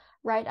 is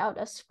write out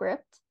a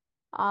script.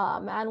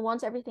 And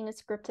once everything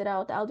is scripted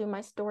out, I'll do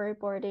my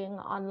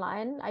storyboarding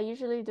online. I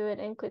usually do it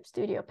in Clip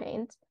Studio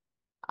Paint.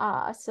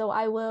 So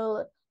I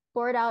will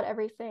board out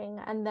everything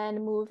and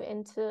then move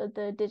into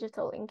the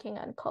digital inking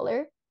and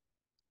color.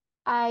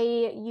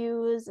 I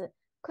use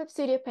Clip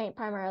Studio Paint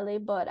primarily,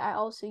 but I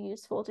also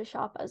use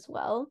Photoshop as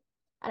well.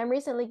 And I'm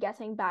recently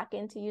getting back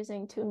into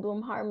using Toon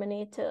Boom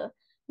Harmony to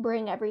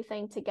bring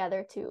everything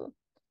together too.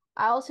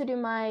 I also do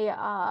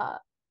my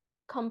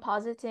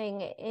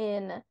compositing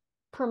in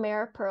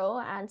Premiere Pro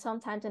and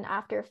sometimes in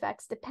After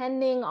Effects,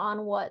 depending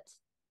on what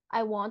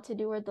I want to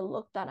do or the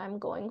look that I'm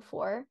going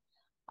for.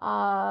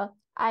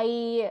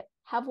 I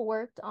have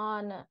worked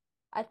on,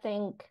 I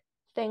think,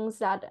 things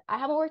that I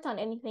haven't worked on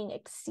anything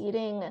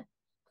exceeding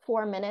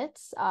 4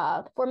 minutes.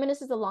 4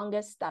 minutes is the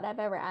longest that I've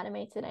ever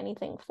animated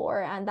anything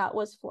for, and that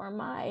was for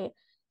my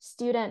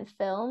student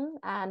film.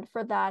 And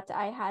for that,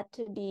 I had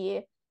to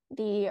be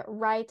the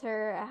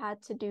writer, I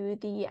had to do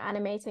the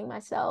animating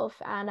myself,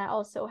 and I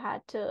also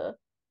had to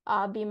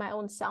be my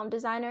own sound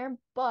designer.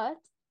 But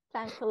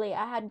thankfully,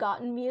 I had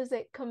gotten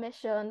music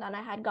commissioned and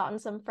I had gotten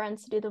some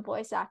friends to do the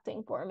voice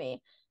acting for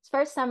me. It's the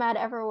first time I'd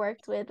ever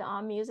worked with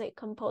music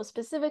composed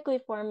specifically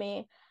for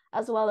me,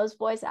 as well as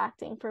voice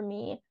acting for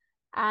me.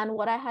 And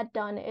what I had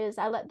done is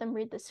I let them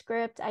read the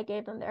script, I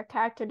gave them their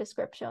character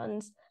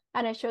descriptions,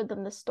 and I showed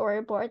them the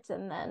storyboards,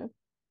 and then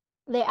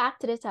they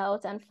acted it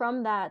out. And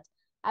from that,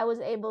 I was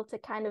able to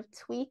kind of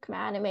tweak my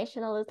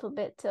animation a little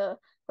bit to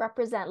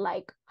represent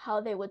like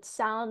how they would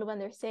sound when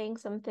they're saying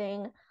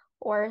something,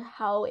 or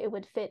how it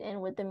would fit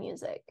in with the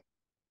music.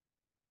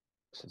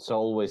 It's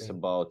always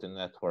about a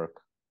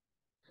network.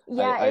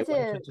 Yeah, I it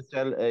wanted is. to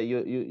tell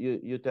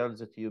you tell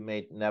that you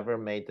never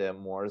made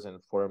more than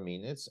 4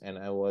 minutes, and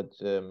I would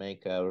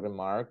make a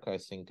remark. I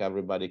think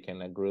everybody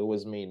can agree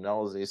with me.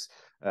 Knows this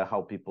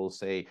how people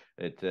say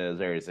that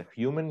there is a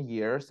human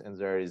years and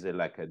there is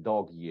like a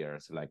dog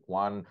years. Like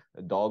one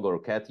dog or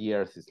cat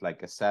years is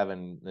like a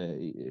 7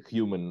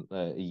 human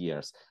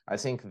years. I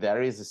think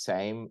there is the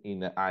same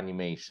in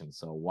animation.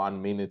 So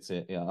 1 minute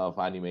of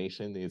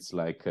animation is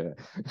like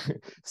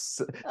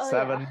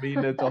 7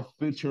 minutes of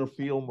feature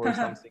film or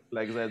something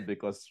like that,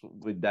 because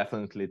we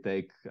definitely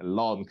take a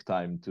long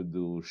time to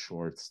do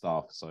short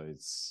stuff. So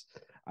it's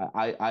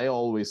I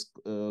always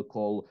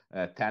call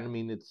a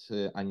 10-minute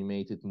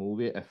animated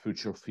movie a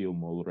feature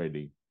film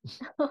already.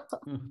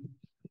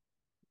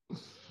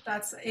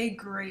 That's a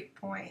great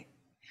point.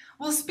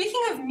 Well,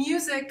 speaking of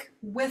music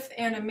with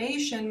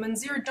animation,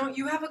 Munzir, don't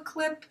you have a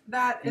clip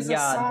that is a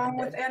song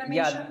with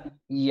animation?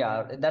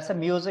 Yeah, that's a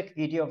music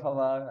video of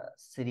our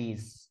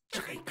series.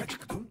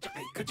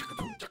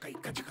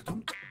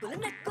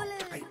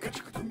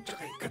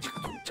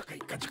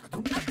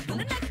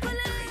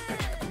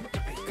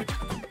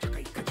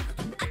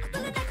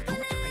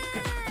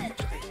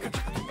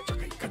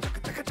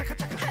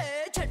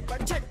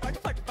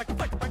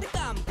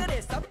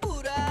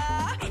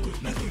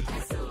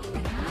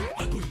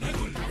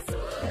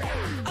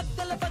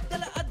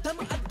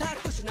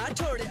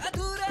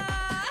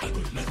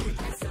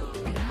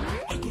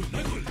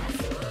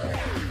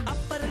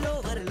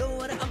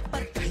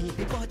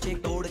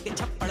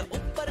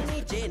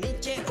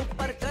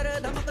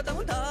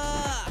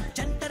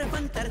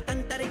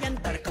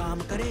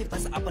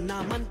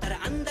 अपना मंत्र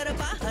अंदर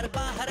बाहर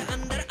बाहर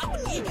अंदर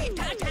अपनी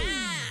Tata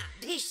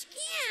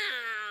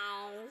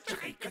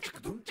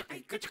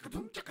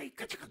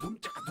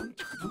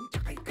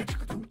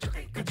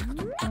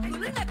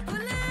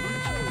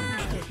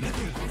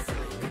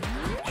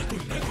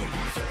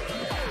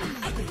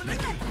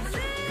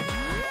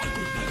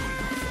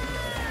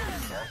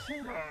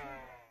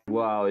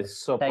Wow, it's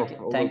so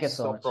thank you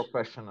so much.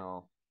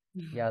 Professional.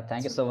 Yeah,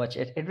 thank you so much.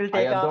 It will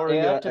I take adore a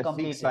year your to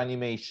complete FX it.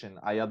 animation.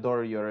 I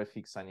adore your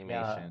FX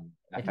animation.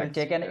 It will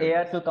take an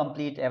year to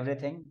complete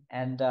everything.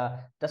 And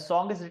the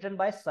song is written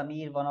by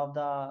Sameer, one of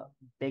the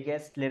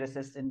biggest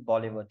lyricists in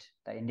Bollywood,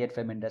 the Indian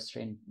film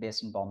industry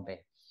based in Bombay.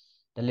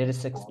 The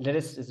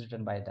lyrics is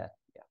written by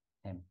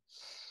him.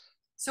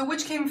 So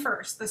which came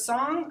first, the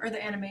song or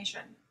the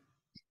animation?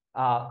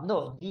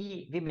 No,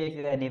 we make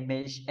the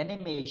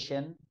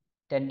animation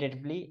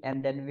tentatively,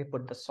 and then we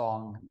put the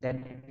song.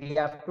 Then we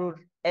have to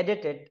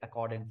edit it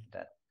according to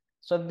that.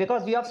 So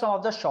because we have some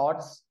of the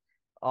shots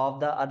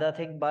of the other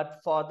thing, but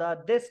for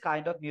this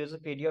kind of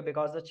music video,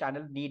 because the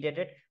channel needed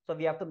it, so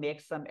we have to make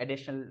some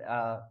additional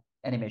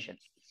animations.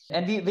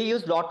 And we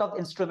use lot of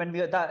instrument.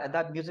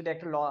 The music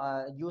director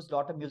use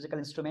lot of musical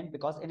instrument,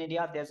 because in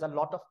India there's a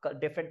lot of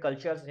different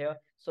cultures here.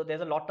 So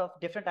there's a lot of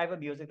different type of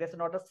music. There's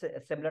not a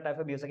similar type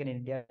of music in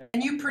India.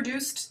 And you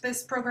produced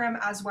this program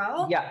as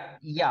well?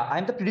 Yeah.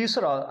 I'm the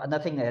producer or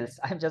nothing else.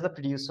 I'm just a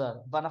producer.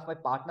 One of my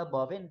partner,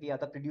 Berwin, we are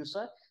the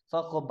producer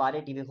for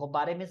Khobbare TV.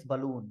 Khobbare means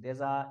balloon.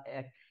 There's a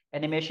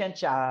animation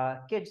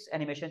kids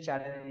animation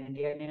channel in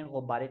India named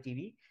Khobbare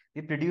TV.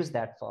 We produce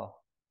that for.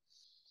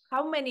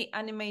 How many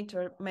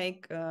animator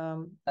make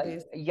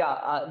this?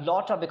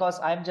 Lot of, because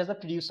I'm just a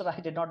producer.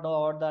 I did not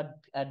know about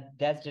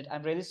the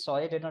I'm really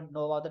sorry, I did not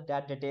know about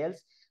that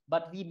details.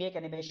 But we make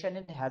animation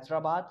in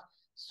Hyderabad.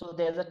 So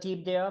there's a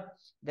team there.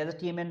 There's a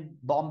team in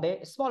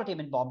Bombay, a small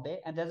team in Bombay,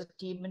 and there's a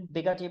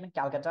bigger team in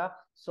Calcutta.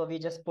 So we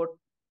just put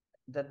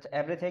that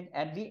everything,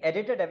 and we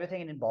edited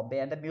everything in Bombay,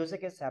 and the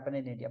music is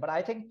happening in India. But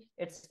I think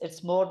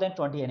it's more than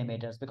 20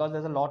 animators, because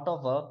there's a lot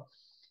of work.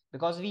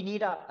 Because we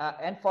need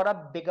and for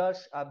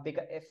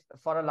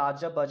for a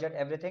larger budget,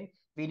 everything,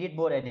 we need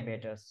more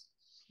animators.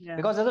 Yeah.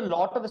 Because there's a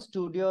lot of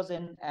studios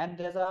and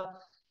there's a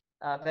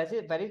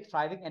very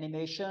thriving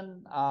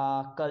animation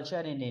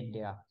culture in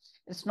India.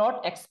 It's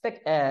not it's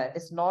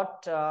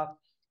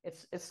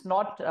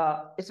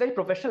very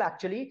professional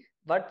actually,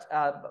 but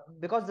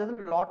because there's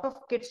a lot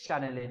of kids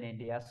channel in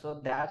India, so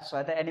that's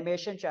why the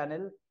animation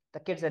channel, the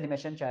kids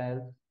animation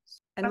channel.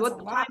 And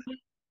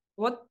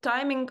what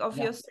timing of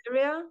your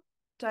series?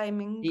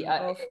 Timing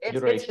of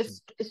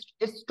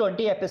it's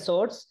 20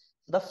 episodes.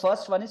 The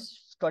first one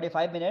is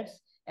 25 minutes,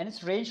 and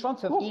it's ranged from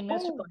 15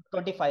 minutes to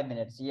 25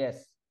 minutes.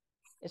 Yes,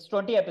 it's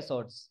 20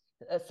 episodes.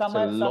 Some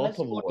is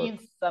 14,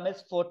 some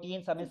is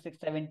 14, some is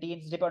 17.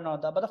 It's depending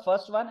on but the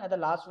first one and the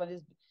last one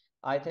is,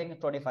 I think,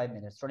 25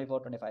 minutes,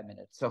 25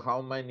 minutes. So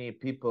how many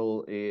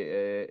people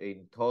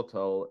in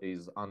total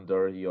is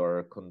under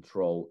your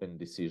control and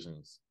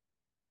decisions?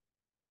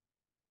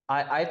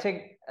 I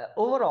think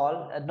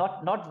overall,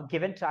 not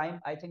given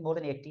time, I think more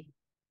than 80.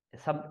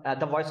 Some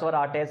the voiceover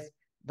artists,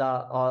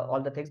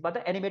 all the things, but the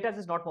animators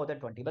is not more than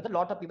 20. But a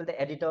lot of people,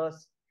 the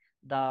editors,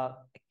 the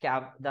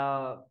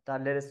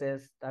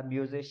lyricists, the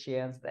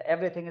musicians,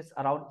 everything is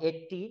around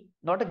 80.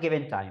 Not a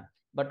given time,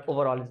 but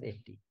overall is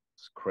 80.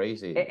 It's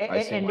crazy.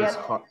 I think India,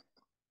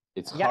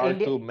 it's hard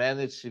to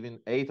manage even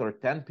 8 or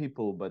 10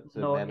 people, but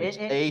to manage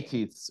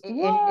 80, it's in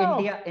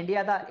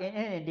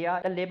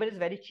India, the labor is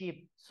very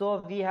cheap.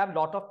 So we have a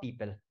lot of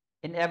people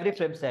in every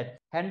film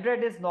set.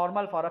 100 is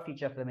normal for a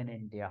feature film in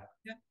India.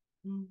 Yeah.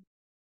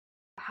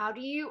 How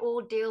do you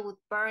all deal with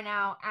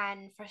burnout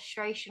and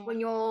frustration when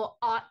your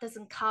art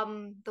doesn't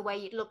come the way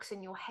it looks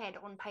in your head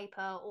on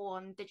paper or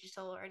on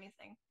digital or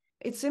anything?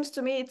 It seems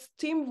to me it's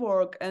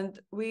teamwork, and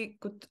we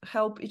could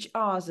help each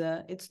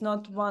other. It's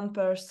not one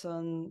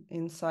person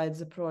inside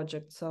the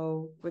project,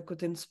 so we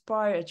could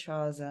inspire each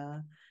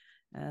other,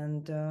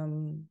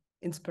 and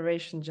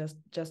inspiration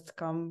just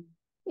come.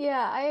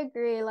 Yeah, I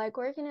agree. Like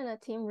working in a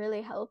team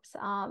really helps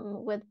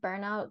with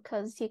burnout,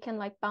 because you can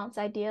like bounce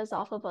ideas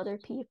off of other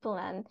people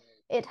and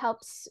it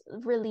helps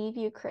relieve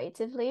you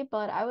creatively.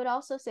 But I would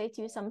also say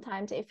to you,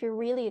 sometimes if you're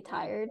really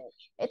tired,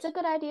 it's a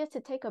good idea to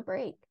take a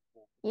break.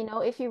 You know,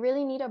 if you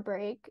really need a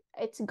break,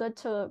 it's good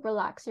to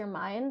relax your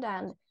mind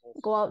and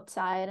go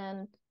outside,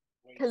 and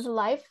because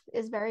life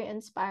is very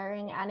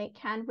inspiring and it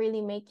can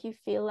really make you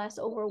feel less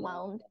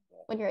overwhelmed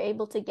when you're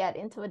able to get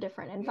into a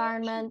different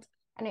environment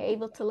and you're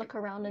able to look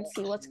around and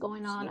see what's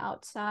going on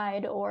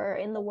outside or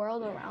in the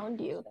world around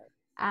you.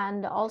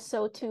 And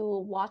also to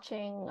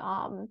watching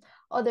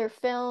other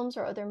films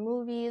or other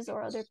movies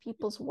or other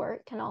people's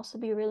work can also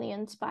be really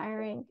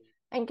inspiring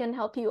and can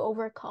help you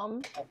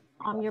overcome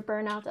your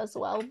burnout as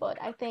well. But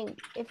I think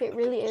if it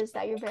really is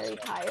that you're very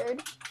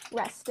tired,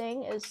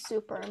 resting is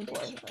super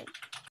important.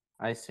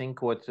 I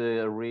think what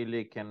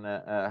really can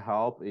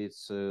help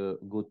is a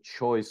good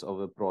choice of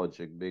a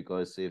project,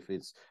 because if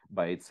it's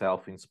by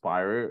itself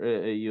inspire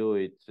you,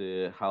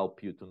 it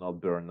help you to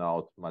not burn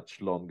out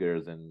much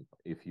longer than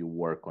if you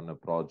work on a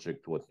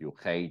project what you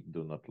hate,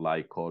 do not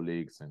like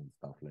colleagues and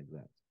stuff like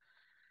that.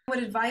 What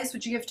advice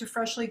would you give to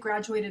freshly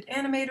graduated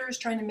animators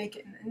trying to make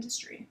it in the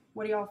industry?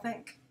 What do y'all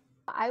think?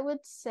 I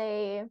would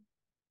say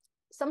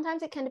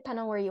sometimes it can depend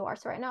on where you are.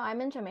 So right now I'm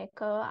in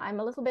Jamaica.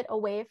 I'm a little bit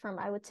away from,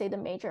 I would say, the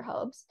major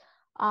hubs.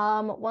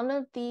 One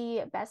of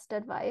the best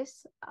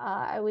advice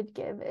I would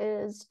give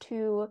is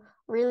to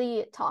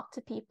really talk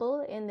to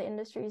people in the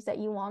industries that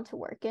you want to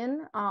work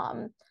in.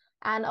 And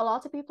a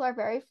lot of people are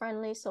very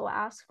friendly, so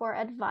ask for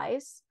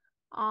advice.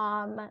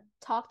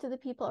 Talk to the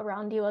people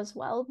around you as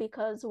well,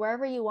 because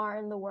wherever you are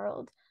in the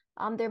world,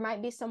 there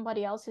might be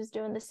somebody else who's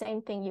doing the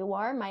same thing you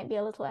are, might be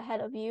a little ahead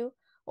of you,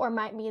 or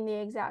might be in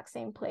the exact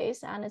same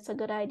place. And it's a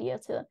good idea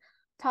to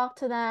talk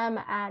to them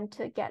and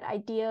to get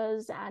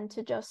ideas and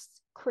to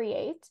just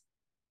create.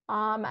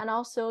 And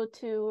also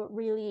to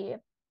really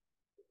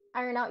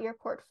iron out your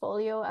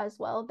portfolio as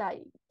well, that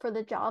for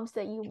the jobs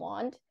that you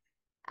want,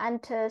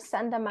 and to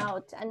send them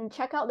out and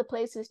check out the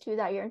places too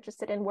that you're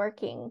interested in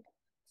working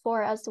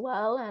for as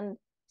well, and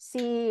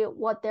see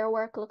what their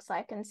work looks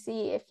like and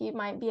see if you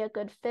might be a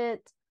good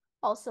fit.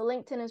 Also,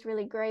 LinkedIn is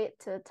really great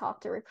to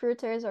talk to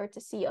recruiters or to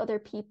see other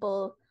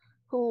people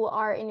who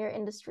are in your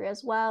industry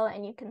as well,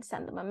 and you can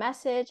send them a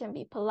message and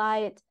be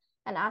polite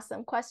and ask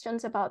them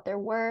questions about their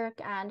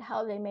work and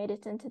how they made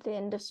it into the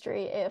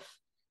industry if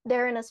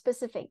they're in a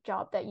specific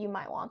job that you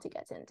might want to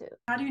get into.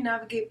 How do you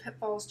navigate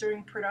pitfalls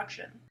during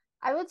production?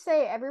 I would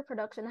say every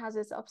production has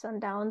its ups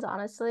and downs,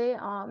 honestly.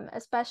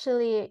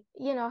 Especially,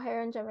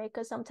 here in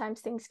Jamaica,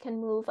 sometimes things can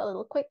move a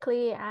little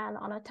quickly and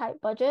on a tight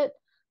budget.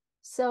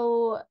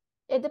 So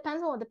it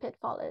depends on what the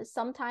pitfall is.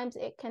 Sometimes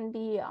it can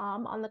be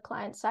on the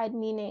client side,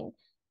 meaning,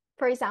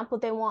 for example,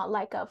 they want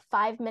like a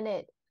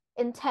 5-minute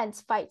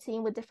intense fight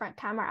scene with different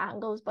camera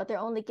angles, but they're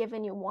only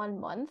giving you 1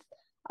 month.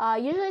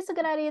 Usually it's a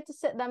good idea to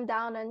sit them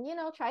down and,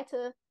 try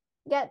to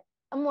get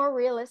a more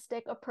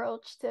realistic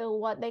approach to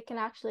what they can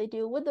actually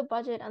do with the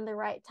budget and the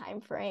right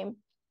time frame.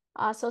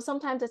 So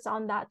sometimes it's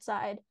on that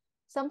side.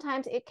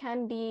 Sometimes it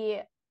can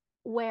be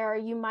where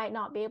you might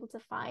not be able to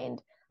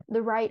find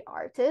the right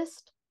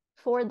artist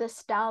for the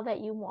style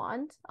that you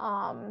want.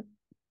 And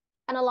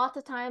a lot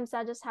of times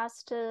that just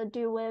has to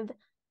do with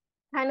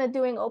kind of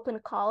doing open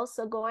calls.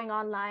 So going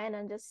online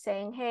and just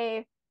saying,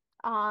 hey,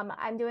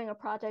 I'm doing a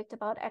project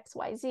about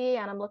XYZ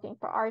and I'm looking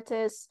for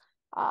artists.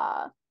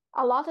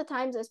 A lot of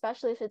times,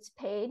 especially if it's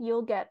paid,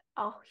 you'll get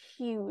a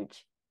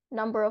huge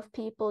number of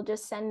people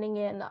just sending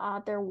in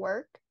their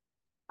work.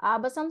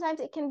 But sometimes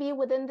it can be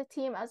within the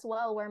team as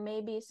well, where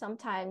maybe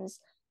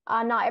sometimes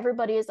not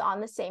everybody is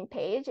on the same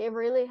page. It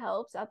really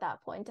helps at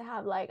that point to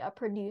have like a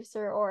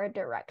producer or a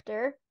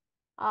director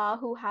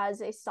who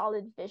has a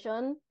solid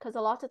vision, because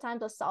a lot of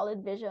times a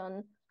solid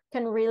vision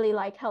can really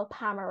like help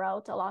hammer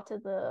out a lot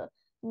of the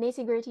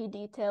nitty-gritty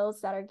details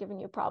that are giving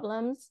you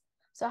problems.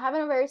 So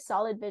having a very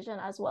solid vision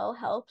as well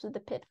helps with the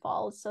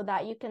pitfalls, so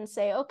that you can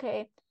say,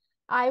 okay,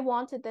 I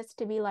wanted this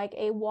to be like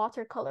a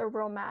watercolor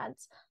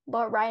romance,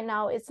 but right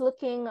now it's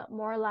looking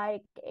more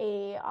like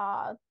a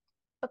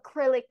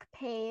acrylic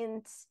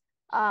paint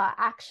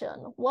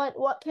action.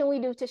 What can we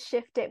do to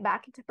shift it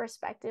back into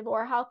perspective,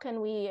 or how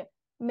can we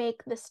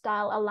make the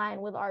style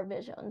align with our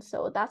vision?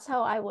 So that's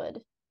how I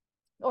would,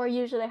 or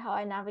usually how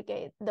I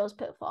navigate those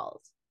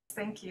pitfalls.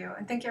 Thank you.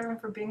 And thank you everyone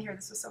for being here.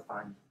 This was so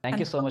fun. Thank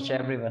you so much,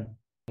 everyone.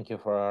 Thank you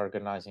for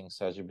organizing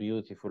such a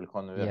beautiful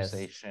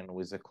conversation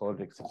with the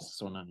colleagues. It's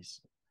so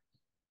nice.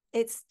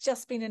 It's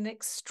just been an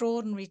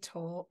extraordinary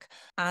talk,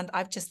 and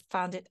I've just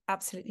found it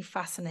absolutely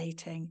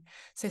fascinating.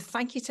 So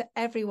thank you to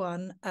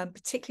everyone,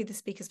 particularly the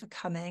speakers, for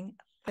coming.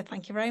 So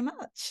thank you very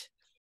much.